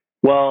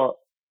 Well,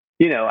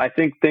 I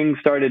think things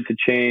started to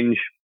change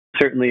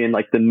certainly in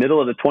like the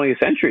middle of the 20th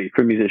century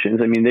for musicians.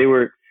 I mean,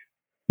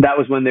 that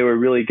was when they were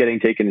really getting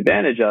taken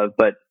advantage of,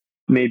 but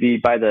maybe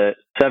by the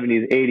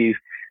 70s, 80s,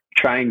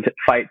 trying to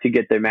fight to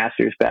get their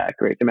masters back,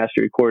 right? Their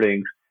master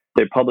recordings,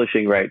 their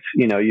publishing rights.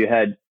 You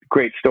had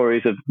great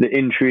stories of the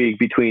intrigue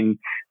between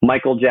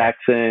Michael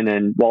Jackson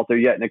and Walter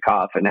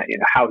Yetnikoff, and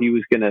how he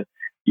was going to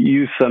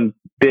use some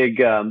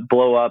big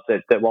blow up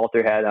that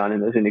Walter had on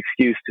him as an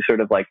excuse to sort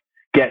of like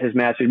get his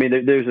masters. I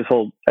mean, there's this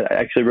whole. I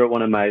actually wrote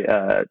one of my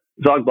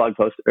Zog blog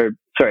posts, or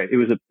sorry, it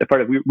was a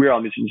part of We're All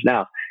Musicians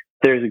Now.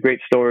 There's a great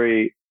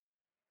story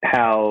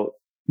how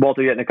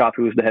Walter Yetnikoff,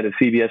 who was the head of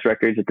CBS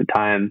Records at the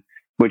time,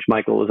 which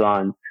Michael was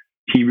on,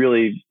 he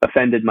really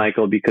offended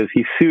Michael because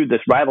he sued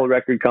this rival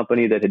record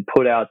company that had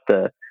put out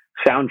the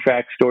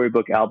soundtrack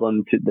storybook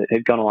album that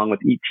had gone along with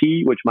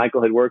E.T., which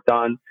Michael had worked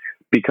on,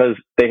 because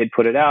they had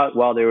put it out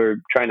while they were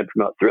trying to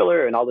promote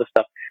Thriller and all this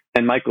stuff.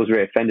 And Michael was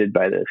very offended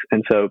by this.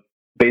 And so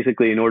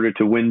basically, in order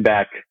to win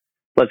back,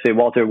 let's say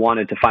Walter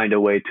wanted to find a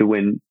way to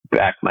win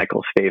back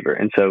Michael's favor.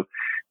 And so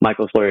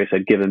Michael's lawyer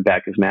said, give him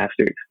back his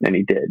masters. And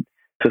he did.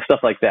 So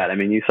stuff like that. I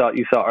mean, you saw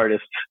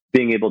artists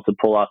being able to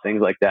pull off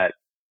things like that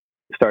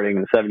starting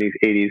in the 70s,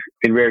 80s,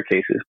 in rare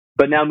cases.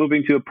 But now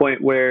moving to a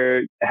point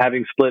where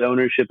having split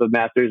ownership of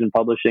masters and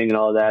publishing and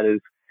all of that is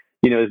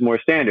more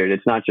standard.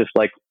 It's not just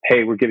like,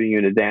 hey, we're giving you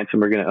an advance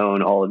and we're going to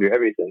own all of your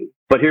everything.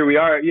 But here we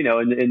are,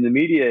 in the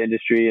media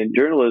industry and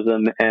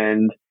journalism.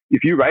 And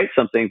if you write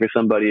something for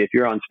somebody, if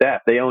you're on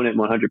staff, they own it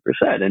 100%.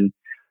 And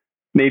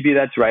maybe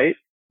that's right.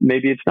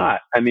 Maybe it's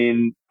not. I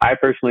mean, I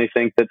personally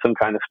think that some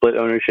kind of split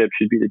ownership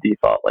should be the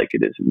default like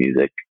it is in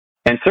music.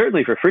 And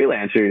certainly for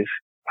freelancers,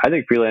 I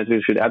think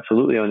freelancers should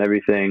absolutely own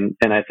everything,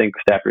 and I think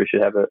staffers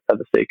should have a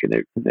stake in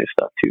their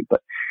stuff too.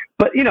 But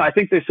I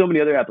think there's so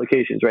many other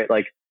applications, right?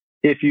 Like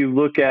if you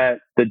look at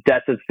the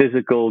death of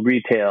physical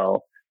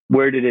retail,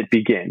 where did it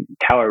begin?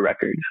 Tower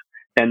Records,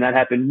 and that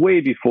happened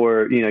way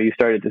before you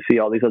started to see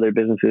all these other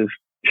businesses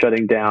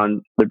shutting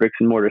down the bricks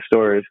and mortar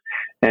stores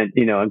and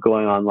and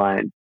going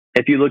online.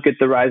 If you look at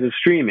the rise of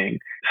streaming,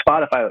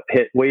 Spotify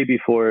hit way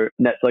before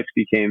Netflix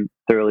became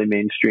thoroughly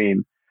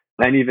mainstream.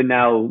 And even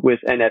now with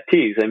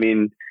NFTs, I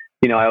mean,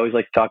 I always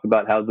like to talk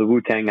about how the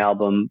Wu-Tang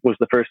album was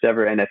the first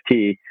ever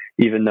NFT,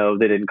 even though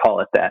they didn't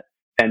call it that.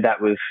 And that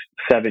was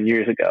 7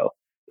 years ago.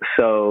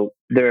 So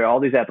there are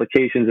all these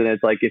applications, and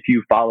it's like, if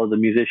you follow the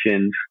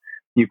musicians,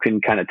 you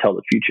can kind of tell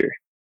the future.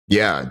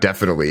 Yeah,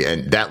 definitely.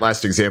 And that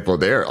last example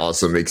there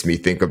also makes me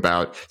think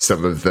about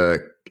some of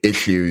the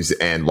issues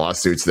and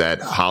lawsuits that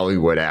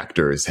Hollywood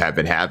actors have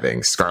been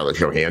having. Scarlett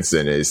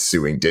Johansson is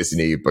suing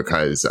Disney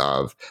because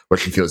of what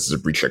she feels is a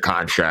breach of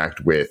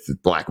contract with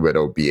Black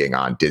Widow being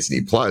on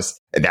Disney Plus.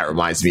 And that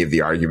reminds me of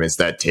the arguments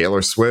that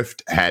Taylor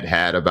Swift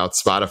had about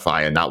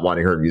Spotify and not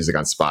wanting her music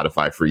on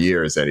Spotify for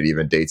years. And it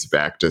even dates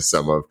back to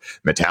some of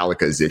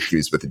Metallica's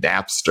issues with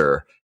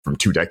Napster from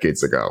 2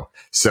 decades ago.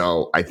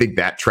 So I think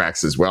that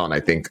tracks as well. And I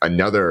think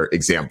another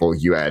example,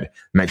 you had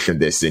mentioned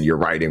this in your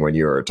writing when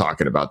you were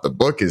talking about the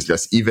book, is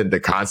just even the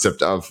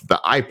concept of the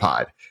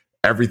iPod.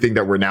 Everything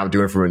that we're now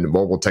doing from a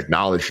mobile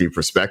technology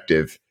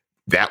perspective,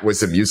 that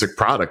was a music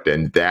product,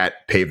 and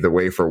that paved the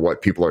way for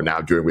what people are now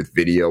doing with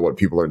video, what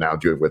people are now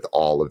doing with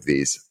all of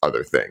these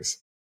other things.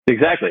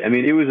 Exactly. I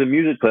mean, it was a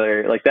music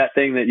player, like that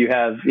thing that you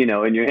have,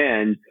 in your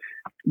hand,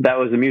 that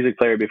was a music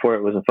player before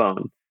it was a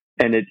phone.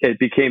 And it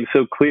became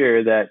so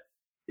clear that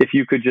if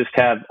you could just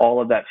have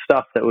all of that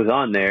stuff that was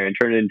on there and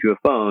turn it into a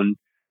phone,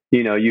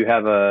 you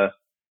have a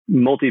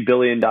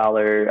multi-billion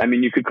dollar, I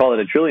mean, you could call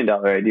it $1 trillion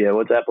idea.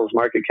 What's Apple's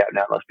market cap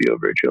now? It must be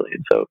over $1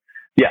 trillion. So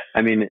yeah,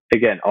 I mean,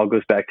 again, all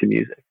goes back to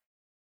music.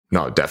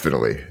 No,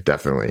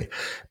 definitely.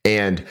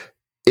 And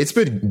it's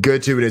been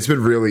good too. And it's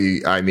been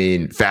really, I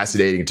mean,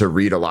 fascinating to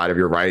read a lot of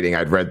your writing.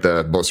 I'd read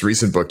the most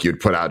recent book you'd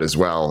put out as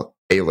well,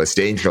 A-List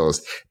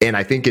Angels. And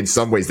I think in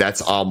some ways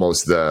that's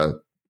almost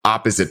the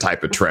opposite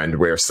type of trend,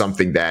 where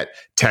something that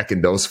tech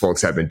and those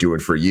folks have been doing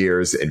for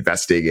years,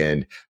 investing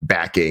in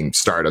backing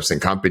startups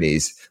and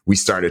companies, we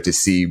started to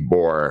see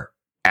more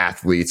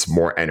athletes,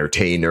 more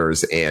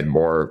entertainers, and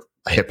more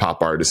hip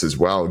hop artists as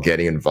well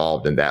getting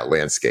involved in that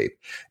landscape.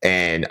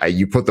 And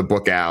you put the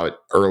book out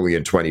early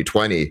in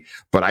 2020,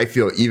 but I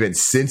feel even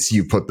since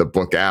you put the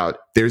book out,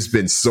 there's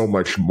been so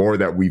much more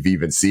that we've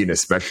even seen,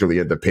 especially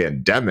in the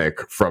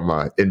pandemic, from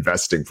an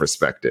investing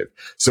perspective.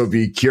 So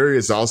be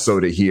curious also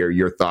to hear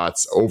your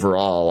thoughts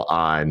overall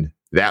on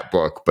that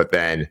book, but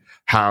then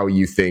how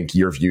you think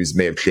your views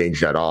may have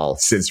changed at all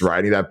since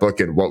writing that book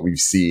and what we've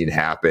seen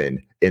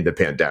happen in the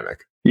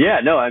pandemic.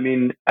 Yeah, no, I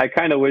mean, I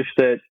kind of wish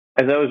that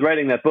as I was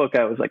writing that book,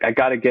 I was like, I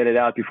got to get it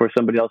out before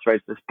somebody else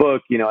writes this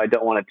book. I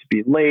don't want it to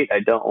be late.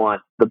 I don't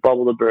want the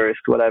bubble to burst,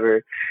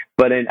 whatever.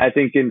 But I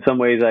think in some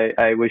ways,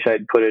 I wish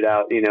I'd put it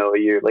out, a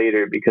year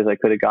later, because I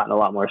could have gotten a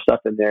lot more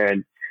stuff in there.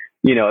 And,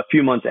 a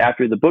few months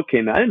after the book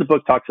came out, and the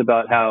book talks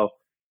about how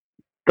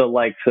the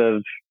likes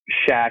of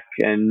Shaq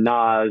and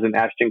Nas and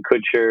Ashton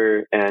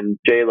Kutcher and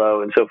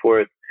J-Lo and so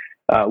forth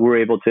were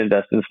able to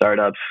invest in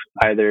startups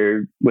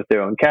either with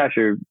their own cash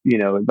or,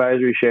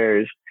 advisory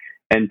shares,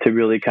 and to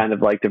really kind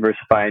of like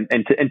diversify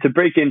and to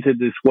break into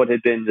this, what had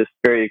been this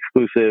very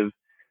exclusive,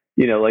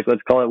 like,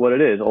 let's call it what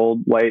it is, old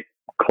white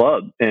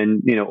club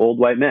and, old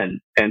white men.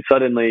 And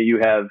suddenly you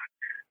have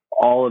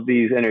all of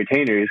these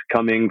entertainers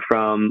coming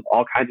from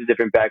all kinds of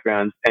different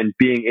backgrounds and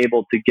being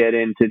able to get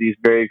into these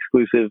very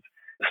exclusive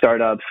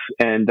startups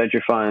and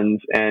venture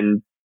funds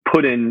and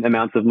put in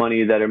amounts of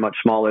money that are much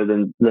smaller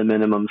than the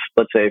minimums,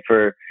 let's say,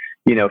 for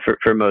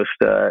most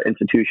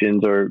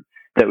institutions or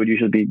that would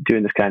usually be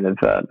doing this kind of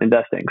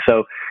investing.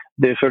 So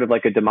there's sort of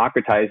like a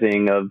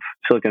democratizing of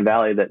Silicon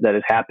Valley that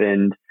has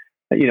happened.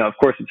 Of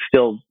course, it's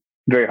still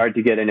very hard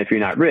to get in if you're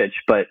not rich,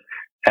 but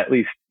at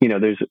least,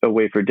 there's a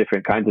way for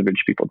different kinds of rich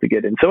people to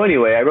get in. So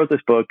anyway, I wrote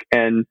this book,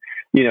 and,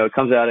 it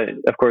comes out,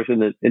 of course, in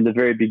the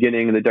very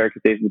beginning, in the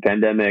darkest days of the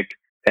pandemic,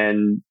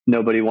 and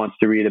nobody wants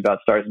to read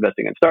about stars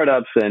investing in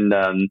startups, and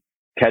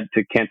had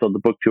to cancel the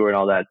book tour and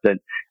all that. That,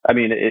 I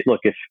mean, look,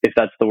 if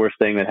that's the worst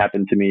thing that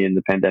happened to me in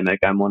the pandemic,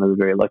 I'm one of the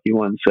very lucky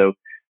ones. So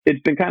it's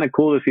been kind of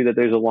cool to see that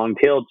there's a long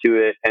tail to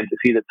it, and to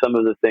see that some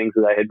of the things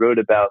that I had wrote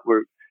about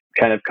were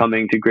kind of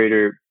coming to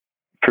greater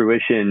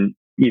fruition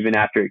even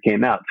after it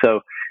came out. So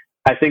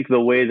I think the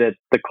way that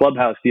the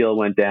Clubhouse deal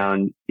went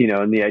down,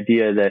 and the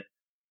idea that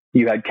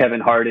you had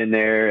Kevin Hart in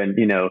there, and,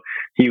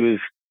 he was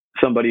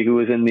somebody who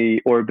was in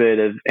the orbit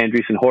of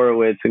Andreessen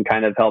Horowitz and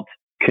kind of helped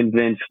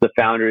convince the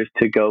founders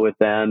to go with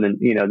them, and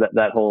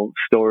that whole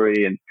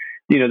story. And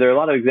there are a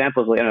lot of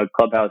examples, like,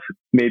 Clubhouse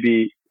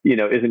maybe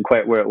isn't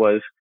quite where it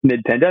was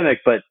mid-pandemic,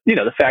 but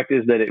the fact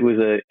is that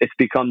it's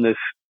become this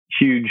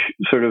huge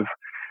sort of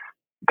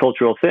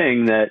cultural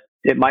thing that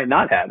it might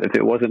not have if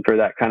it wasn't for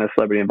that kind of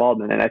celebrity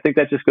involvement. And I think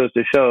that just goes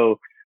to show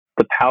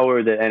the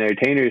power that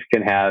entertainers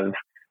can have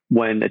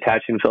when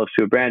attaching themselves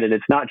to a brand. And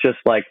it's not just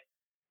like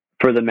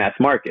for the mass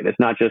market. It's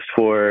not just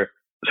for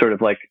sort of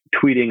like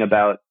tweeting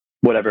about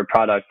whatever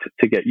product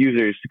to get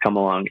users to come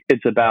along.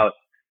 It's about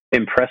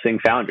impressing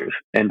founders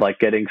and like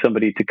getting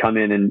somebody to come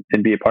in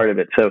and be a part of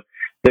it. So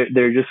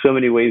there are just so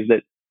many ways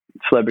that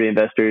celebrity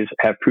investors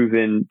have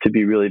proven to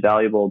be really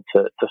valuable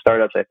to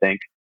startups, I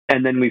think.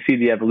 And then we see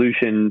the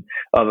evolution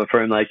of a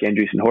firm like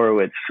Andreessen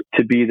Horowitz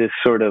to be this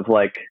sort of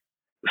like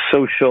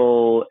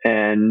social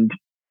and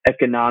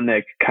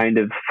economic kind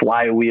of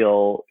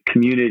flywheel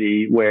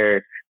community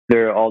where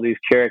there are all these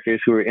characters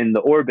who are in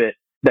the orbit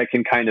that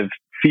can kind of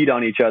feed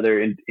on each other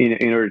in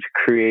order to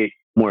create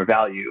more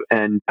value.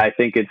 And I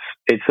think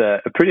it's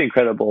a pretty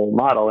incredible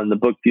model. And the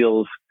book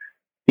deals,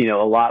 a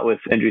lot with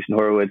Andreessen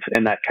Horowitz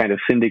and that kind of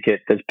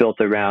syndicate that's built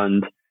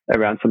around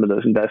some of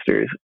those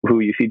investors who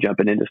you see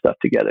jumping into stuff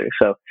together.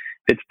 So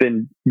it's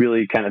been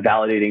really kind of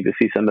validating to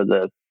see some of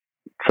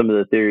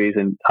the theories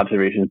and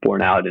observations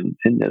borne out in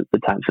the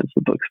time since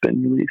the book's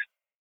been released.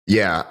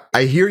 Yeah,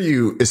 I hear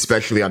you,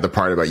 especially on the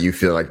part about you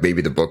feel like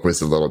maybe the book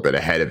was a little bit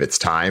ahead of its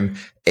time.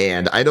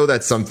 And I know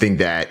that's something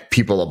that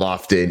people have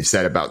often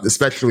said about,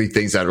 especially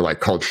things that are like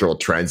cultural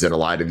trends. And a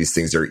lot of these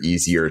things are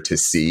easier to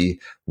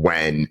see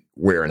when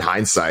we're in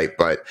hindsight.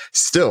 But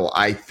still,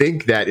 I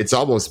think that it's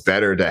almost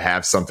better to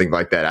have something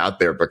like that out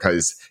there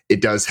because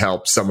it does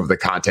help some of the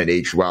content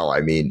age well. I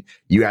mean,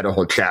 you had a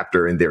whole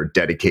chapter in there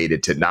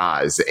dedicated to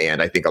Nas.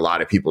 And I think a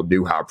lot of people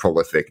knew how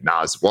prolific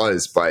Nas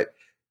was, but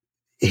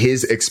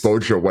his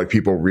exposure, what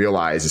people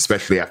realize,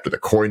 especially after the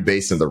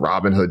Coinbase and the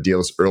Robinhood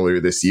deals earlier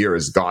this year,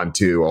 has gone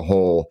to a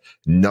whole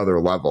nother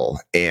level.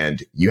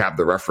 And you have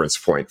the reference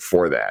point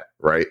for that,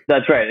 right?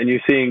 That's right. And you're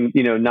seeing,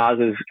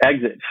 Nas's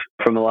exits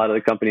from a lot of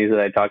the companies that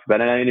I talked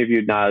about. And I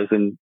interviewed Nas,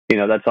 and,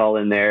 that's all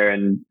in there.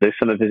 And there's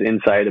some of his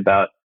insight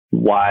about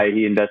why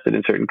he invested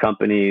in certain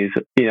companies.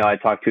 I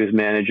talked to his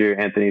manager,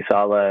 Anthony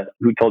Sala,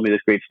 who told me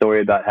this great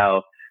story about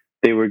how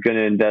they were going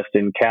to invest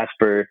in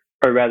Casper,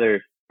 or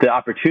rather, the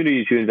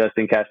opportunity to invest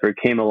in Casper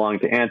came along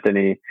to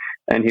Anthony,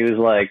 and he was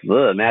like,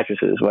 "Ugh,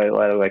 mattresses. Why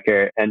do I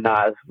care?" And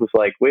Nas was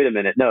like, "Wait a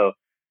minute, no.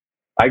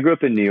 I grew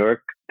up in New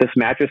York. This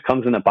mattress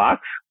comes in a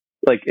box.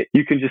 Like,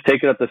 you can just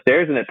take it up the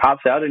stairs and it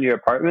pops out in your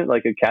apartment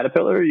like a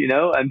caterpillar.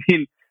 I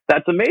mean,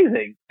 that's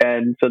amazing."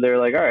 And so they're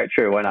like, "All right,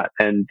 sure, why not?"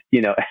 And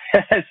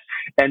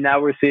and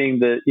now we're seeing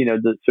the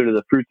sort of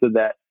the fruits of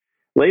that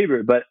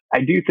labor. But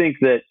I do think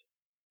that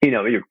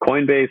your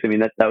Coinbase. I mean,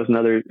 that was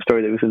another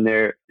story that was in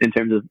there in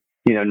terms of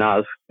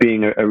Nas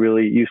being a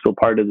really useful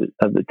part of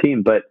the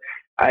team. But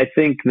I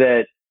think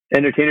that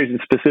entertainers, and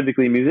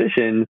specifically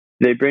musicians,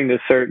 they bring a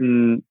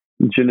certain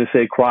je ne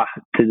sais quoi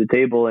to the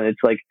table. And it's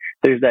like,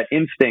 there's that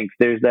instinct,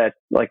 there's that,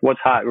 like, what's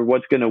hot or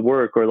what's going to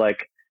work, or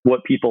like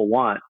what people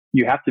want.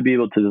 You have to be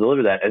able to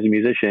deliver that as a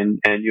musician,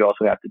 and you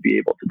also have to be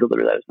able to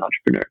deliver that as an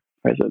entrepreneur,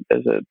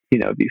 as a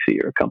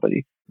VC or a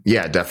company.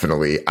 Yeah,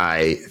 definitely.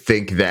 I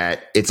think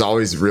that it's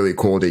always really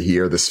cool to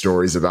hear the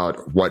stories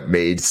about what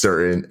made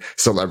certain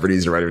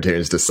celebrities or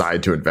entertainers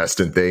decide to invest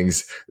in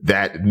things.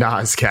 That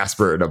Nas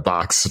Casper in a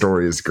box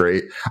story is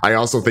great. I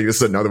also think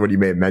this is another one you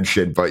may have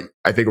mentioned, but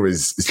I think it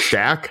was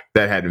Shaq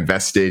that had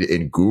invested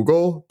in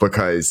Google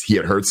because he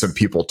had heard some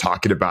people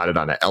talking about it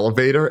on an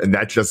elevator, and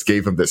that just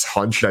gave him this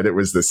hunch that it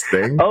was this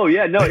thing. Oh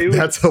yeah, no,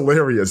 that's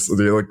hilarious.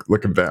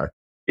 Looking back,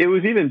 it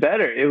was even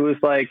better. It was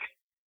like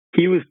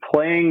he was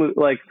playing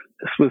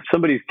with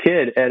somebody's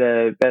kid at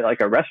a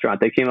restaurant.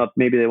 They came up,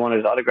 maybe they wanted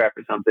his autograph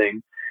or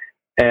something.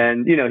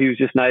 And, he was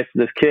just nice to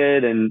this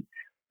kid. And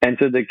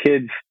so the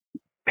kid's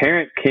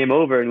parent came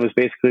over and was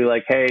basically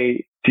like,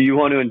 "Hey, do you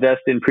want to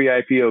invest in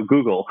pre-IPO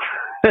Google?"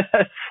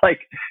 It's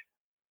like,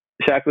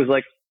 Shaq was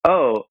like,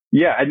 "Oh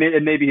yeah."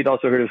 And maybe he'd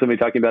also heard of somebody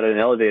talking about it in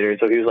an elevator. And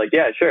so he was like,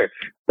 "Yeah, sure.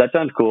 That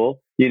sounds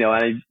cool." And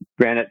I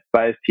ran it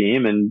by his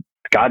team and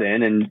got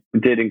in and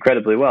did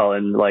incredibly well.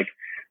 And like,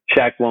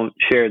 Shaq won't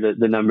share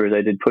the numbers.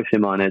 I did push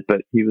him on it,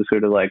 but he was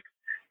sort of like,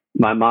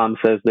 "My mom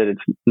says that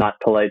it's not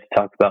polite to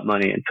talk about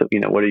money." And so,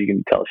 what are you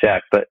going to tell Shaq?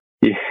 But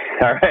yeah,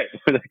 all right,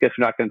 I guess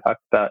we're not going to talk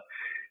about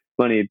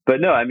money. But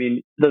no, I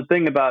mean, the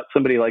thing about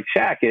somebody like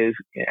Shaq is,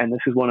 and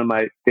this is one of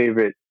my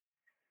favorite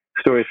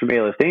stories from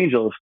A-List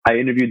Angels, I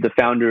interviewed the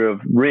founder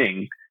of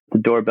Ring, the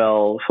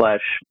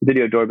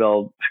doorbell/video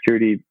doorbell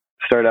security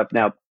startup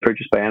now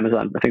purchased by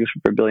Amazon. I think it's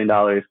for $1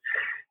 billion.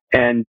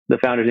 And the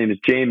founder's name is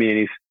Jamie,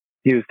 and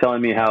he was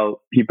telling me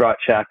how he brought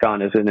Shaq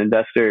on as an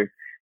investor,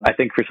 I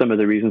think for some of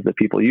the reasons that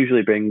people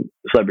usually bring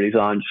celebrities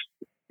on,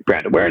 just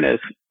brand awareness,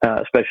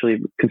 especially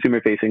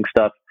consumer-facing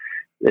stuff.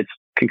 It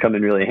can come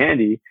in really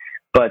handy.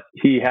 But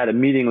he had a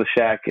meeting with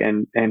Shaq,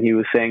 and he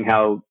was saying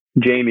how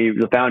Jamie,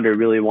 the founder,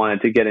 really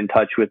wanted to get in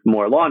touch with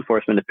more law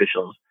enforcement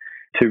officials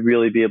to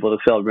really be able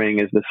to sell Ring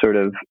as this sort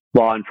of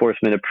law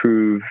enforcement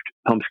approved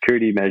home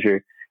security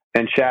measure.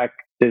 And Shaq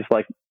is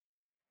like,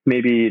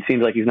 maybe it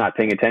seems like he's not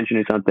paying attention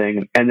or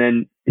something. And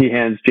then he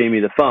hands Jamie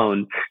the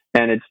phone,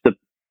 and it's the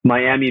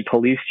Miami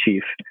police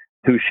chief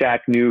who Shaq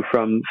knew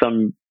from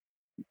some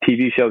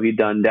TV show he'd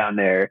done down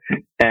there,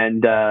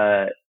 and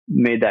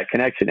made that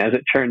connection. As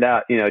it turned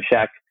out,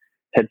 Shaq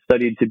had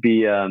studied to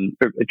be, or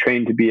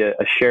trained to be a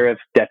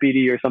sheriff's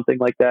deputy or something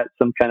like that,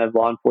 some kind of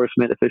law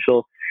enforcement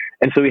official.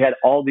 And so he had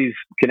all these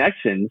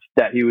connections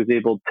that he was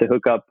able to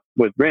hook up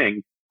with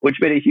Ring, which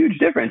made a huge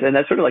difference. And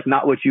that's sort of like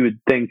not what you would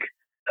think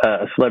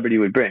a celebrity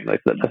would bring. Like,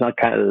 that's not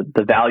kind of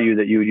the value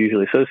that you would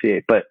usually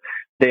associate, but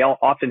they all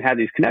often have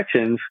these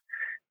connections.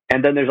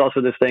 And then there's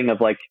also this thing of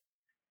like,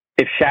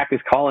 if Shaq is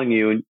calling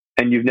you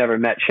and you've never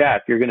met Shaq,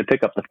 you're going to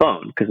pick up the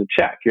phone because it's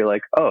Shaq. You're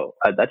like, "Oh,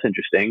 that's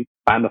interesting.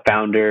 I'm a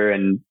founder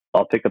and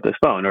I'll pick up this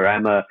phone," or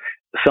 "I'm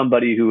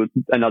somebody who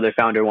another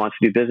founder wants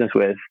to do business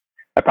with."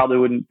 I probably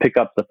wouldn't pick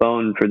up the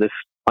phone for this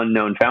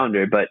unknown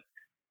founder, but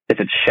if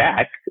it's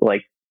Shaq,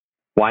 like,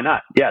 why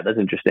not? Yeah, that's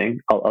interesting.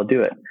 I'll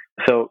do it.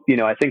 So,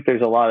 I think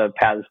there's a lot of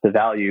paths to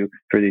value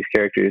for these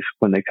characters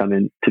when they come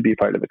in to be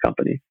part of a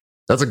company.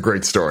 That's a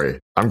great story.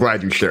 I'm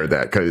glad you shared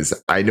that, because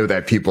I know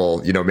that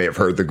people, may have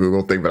heard the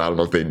Google thing, but I don't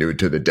know if they knew it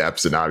to the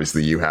depths. And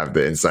obviously you have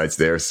the insights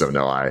there. So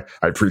no, I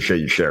appreciate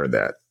you sharing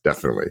that.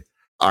 Definitely.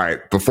 All right.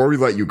 Before we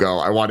let you go,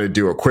 I want to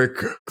do a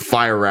quick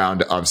fire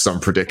round of some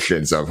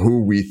predictions of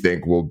who we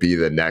think will be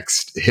the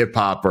next hip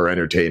hop or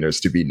entertainers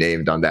to be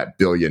named on that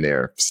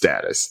billionaire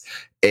status.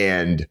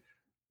 And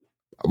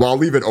well, I'll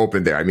leave it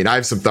open there. I mean, I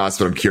have some thoughts,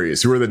 but I'm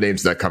curious. Who are the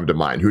names that come to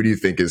mind? Who do you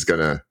think is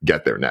going to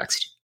get there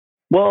next?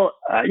 Well,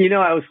 I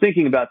was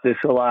thinking about this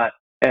a lot,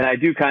 and I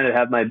do kind of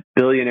have my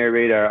billionaire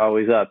radar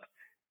always up.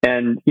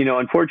 And,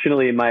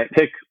 unfortunately, my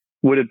pick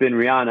would have been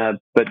Rihanna,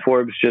 but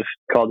Forbes just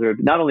called her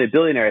not only a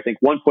billionaire, I think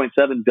 1.7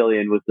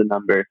 billion was the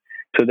number.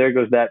 So there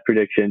goes that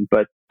prediction.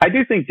 But I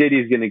do think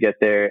Diddy's going to get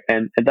there.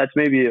 And that's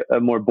maybe a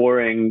more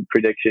boring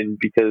prediction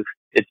because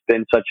it's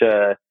been such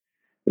a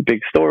big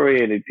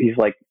story and he's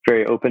like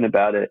very open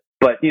about it.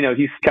 But,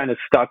 he's kind of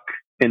stuck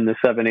in the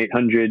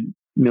 $700-800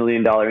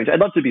 million range. I'd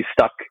love to be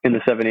stuck in the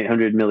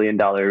 $700-800 million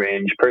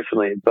range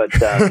personally, but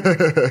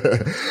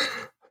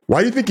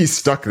why do you think he's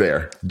stuck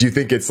there? Do you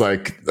think it's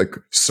like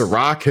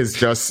Ciroc has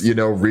just,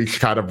 reached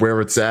kind of where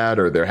it's at,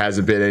 or there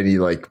hasn't been any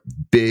like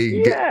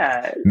big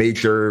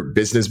major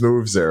business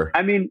moves? Or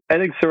I mean, I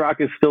think Ciroc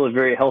is still a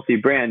very healthy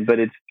brand, but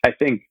I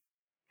think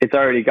it's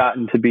already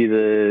gotten to be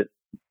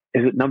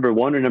is it number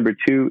one or number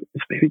two?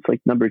 Maybe it's like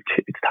number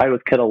two. It's tied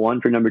with Kettle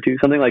One for number two,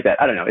 something like that.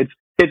 I don't know.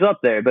 It's up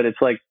there, but it's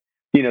like,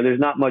 there's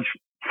not much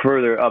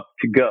further up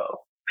to go.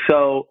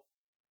 So,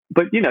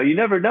 but you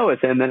never know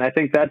with him. And I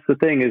think that's the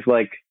thing is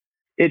like,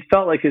 it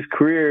felt like his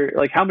career,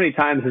 like how many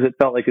times has it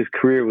felt like his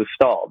career was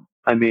stalled?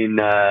 I mean,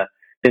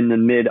 in the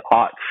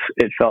mid-aughts,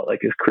 it felt like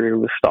his career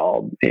was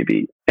stalled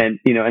maybe. And,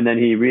 and then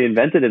he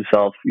reinvented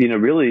himself,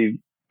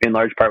 really in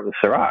large part with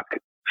Ciroc.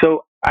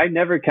 So I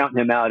never count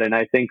him out. And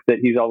I think that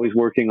he's always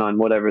working on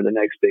whatever the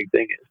next big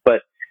thing is.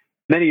 But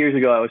many years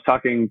ago, I was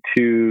talking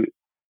to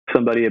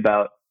somebody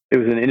about, it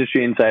was an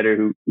industry insider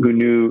who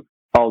knew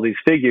all these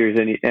figures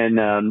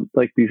and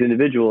like these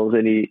individuals.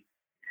 And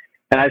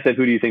I said,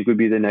 who do you think would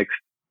be the next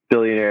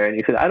billionaire? And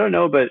he said, I don't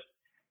know, but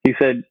he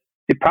said,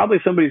 probably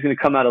somebody's going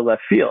to come out of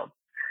left field,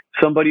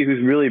 somebody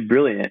who's really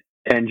brilliant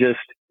and just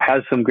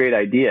has some great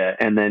idea.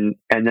 And then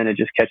it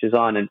just catches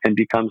on and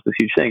becomes this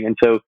huge thing. And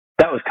so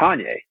that was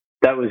Kanye.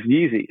 That was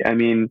Yeezy. I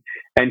mean,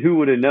 and who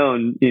would have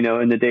known,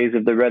 in the days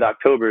of the Red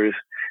Octobers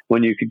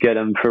when you could get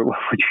them for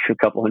a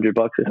couple $100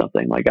 or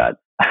something. My God,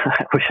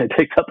 I wish I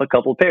picked up a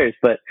couple pairs,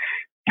 but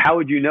how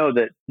would you know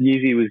that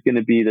Yeezy was going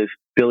to be this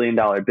 $1 billion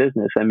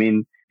business? I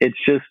mean, it's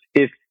just,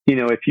 if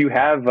you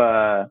have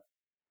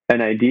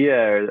an idea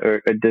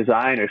or a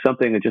design or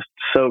something that just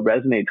so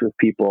resonates with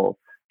people,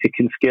 it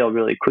can scale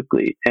really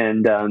quickly.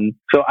 And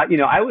so,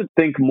 I would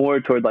think more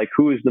toward like,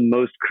 who is the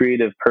most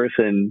creative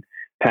person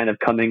kind of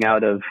coming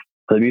out of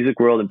the music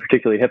world and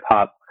particularly hip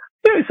hop.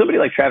 Somebody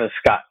like Travis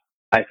Scott,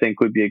 I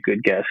think would be a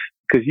good guess,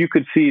 because you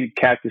could see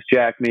Cactus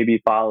Jack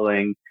maybe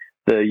following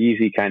the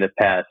Yeezy kind of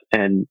path,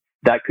 and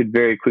that could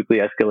very quickly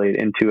escalate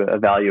into a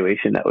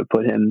valuation that would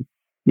put him,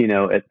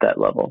 at that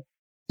level.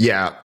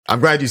 Yeah, I'm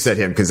glad you said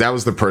him, because that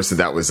was the person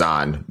that was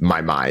on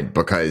my mind,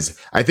 because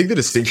I think the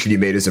distinction you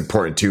made is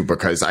important too,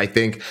 because I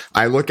think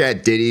I look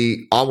at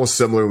Diddy almost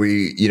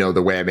similarly,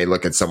 the way I may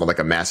look at someone like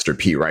a Master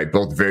P, right?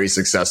 Both very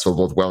successful,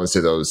 both well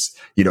into those,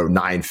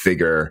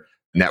 9-figure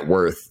net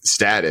worth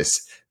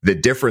status. The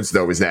difference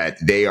though is that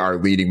they are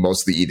leading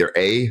mostly either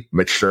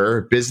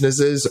mature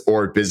businesses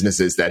or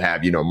businesses that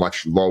have,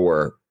 much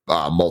lower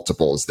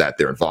multiples that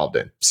they're involved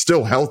in.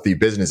 Still healthy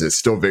businesses,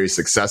 still very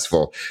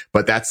successful,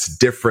 but that's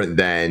different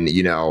than,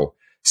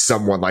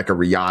 someone like a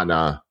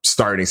Rihanna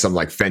starting something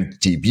like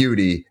Fenty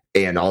Beauty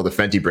and all the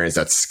Fenty brands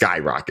that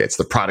skyrockets.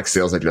 The product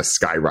sales that just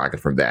skyrocket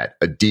from that.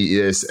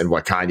 Adidas and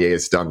what Kanye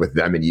has done with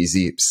them and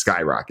Yeezy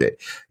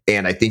skyrocket.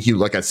 And I think you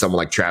look at someone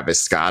like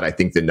Travis Scott, I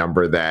think the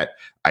number that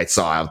I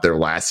saw out there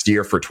last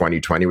year for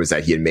 2020 was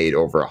that he had made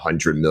over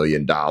 $100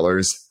 million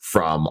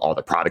from all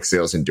the product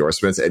sales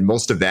endorsements. And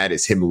most of that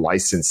is him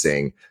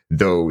licensing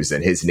those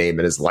and his name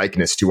and his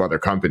likeness to other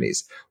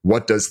companies.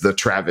 What does the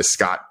Travis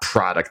Scott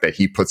product that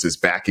he puts his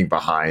backing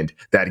behind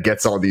that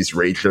gets all these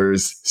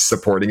ragers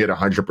supporting it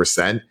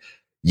 100%?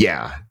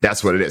 Yeah,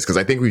 that's what it is. Because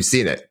I think we've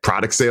seen it.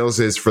 Product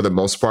sales is, for the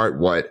most part,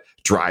 what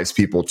drives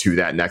people to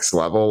that next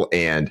level.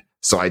 And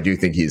so I do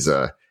think he's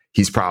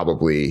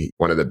probably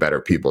one of the better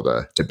people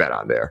to bet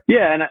on there.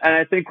 Yeah, and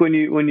I think when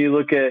you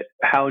look at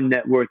how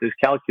net worth is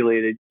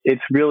calculated,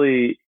 it's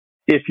really,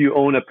 if you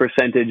own a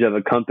percentage of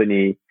a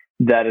company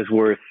that is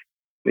worth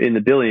in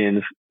the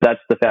billions, that's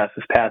the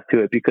fastest path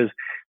to it. Because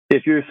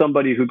if you're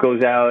somebody who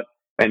goes out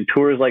and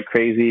tours like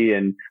crazy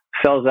and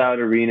sells out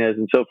arenas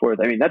and so forth,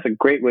 I mean, that's a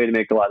great way to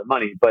make a lot of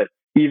money. But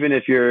even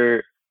if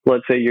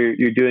let's say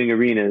you're doing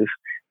arenas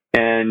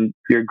and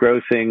you're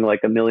grossing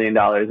like $1 million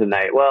a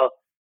night, well,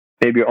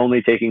 maybe you're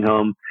only taking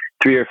home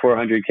 $300K or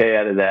 $400K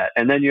out of that.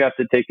 And then you have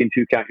to take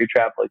into account your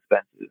travel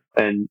expenses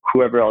and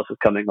whoever else is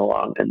coming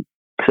along. And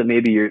so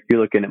maybe you're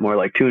looking at more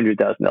like $200,000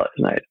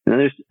 a night. And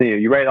then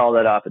there's, you write all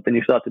that off, but then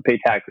you still have to pay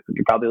taxes.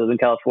 You probably live in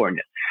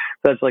California.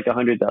 So that's like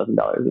 $100,000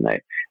 a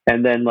night.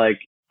 And then like,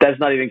 that's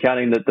not even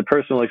counting the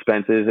personal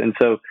expenses. And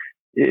so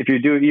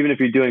even if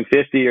you're doing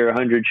 50 or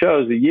 100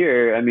 shows a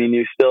year, I mean,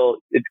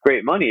 it's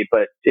great money,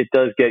 but it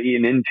does get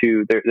eaten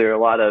into, there are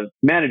a lot of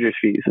managers'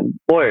 fees and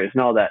lawyers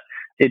and all that.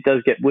 It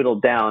does get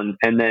whittled down,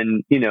 and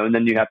then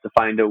you have to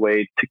find a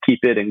way to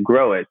keep it and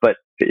grow it. But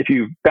if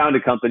you found a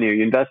company or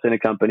you invest in a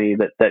company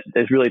that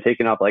is really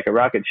taking off like a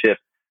rocket ship,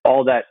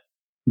 all that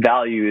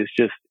value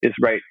is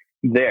right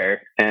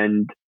there.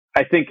 And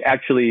I think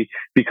actually,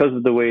 because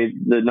of the way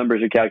the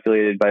numbers are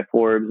calculated by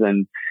Forbes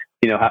and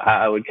how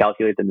I would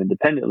calculate them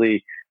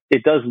independently,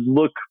 it does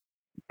look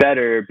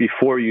better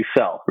before you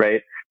sell,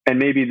 right? And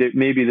maybe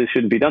this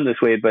shouldn't be done this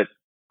way, but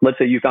let's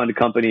say you found a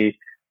company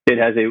it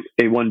has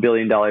a $1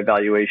 billion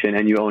valuation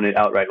and you own it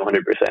outright 100%.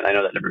 I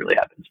know that never really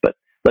happens, but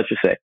let's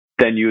just say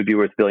then you would be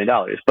worth $1 billion.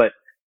 But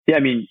yeah, I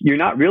mean, you're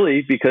not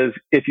really, because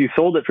if you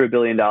sold it for $1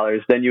 billion,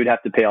 then you would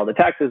have to pay all the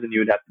taxes and you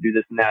would have to do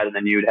this and that. And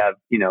then you would have,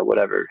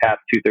 whatever, half,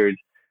 2/3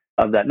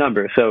 of that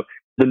number. So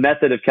the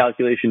method of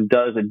calculation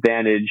does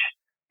advantage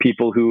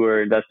people who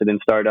are invested in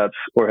startups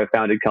or have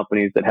founded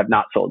companies that have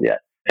not sold yet.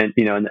 And,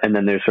 and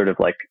then there's sort of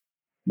like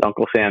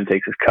Uncle Sam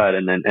takes his cut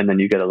and then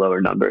you get a lower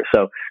number.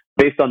 So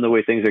based on the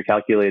way things are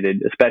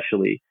calculated,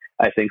 especially,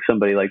 I think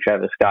somebody like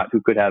Travis Scott,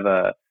 who could have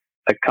a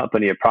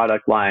company, a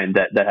product line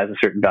that has a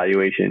certain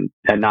valuation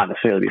and not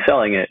necessarily be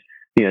selling it,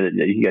 you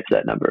can get to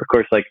that number. Of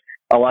course, like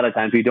a lot of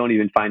times we don't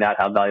even find out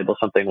how valuable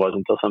something was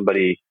until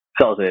somebody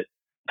sells it.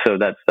 So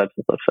that's the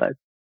flip side.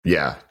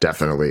 Yeah,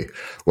 definitely.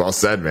 Well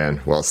said,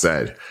 man. Well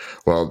said.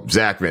 Well,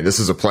 Zach, man, this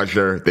is a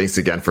pleasure. Thanks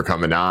again for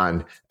coming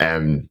on.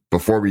 And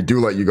before we do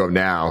let you go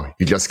now,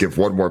 you just give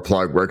one more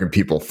plug. Where can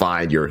people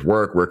find your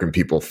work? Where can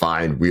people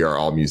find We Are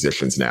All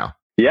Musicians Now?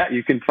 Yeah,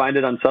 you can find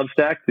it on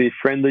Substack. The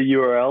friendly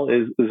URL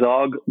is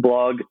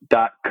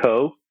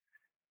zogblog.co.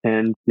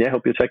 And yeah,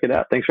 hope you'll check it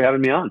out. Thanks for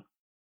having me on.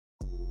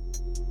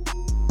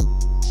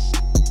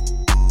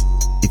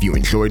 If you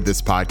enjoyed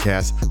this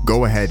podcast,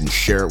 go ahead and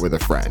share it with a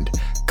friend.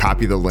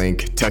 Copy the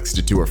link, text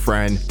it to a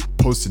friend,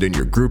 post it in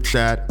your group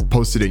chat,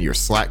 post it in your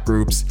Slack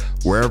groups,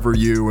 wherever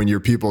you and your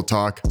people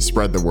talk,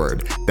 spread the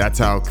word. That's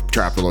how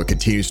Trapelo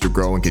continues to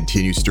grow and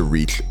continues to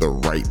reach the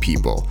right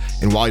people.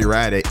 And while you're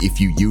at it,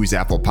 if you use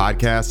Apple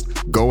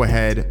Podcasts, go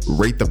ahead,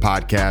 rate the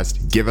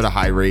podcast, give it a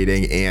high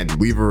rating, and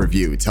leave a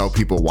review. Tell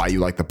people why you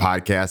like the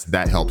podcast.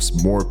 That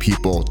helps more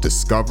people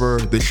discover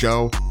the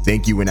show.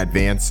 Thank you in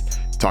advance.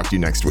 Talk to you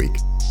next week.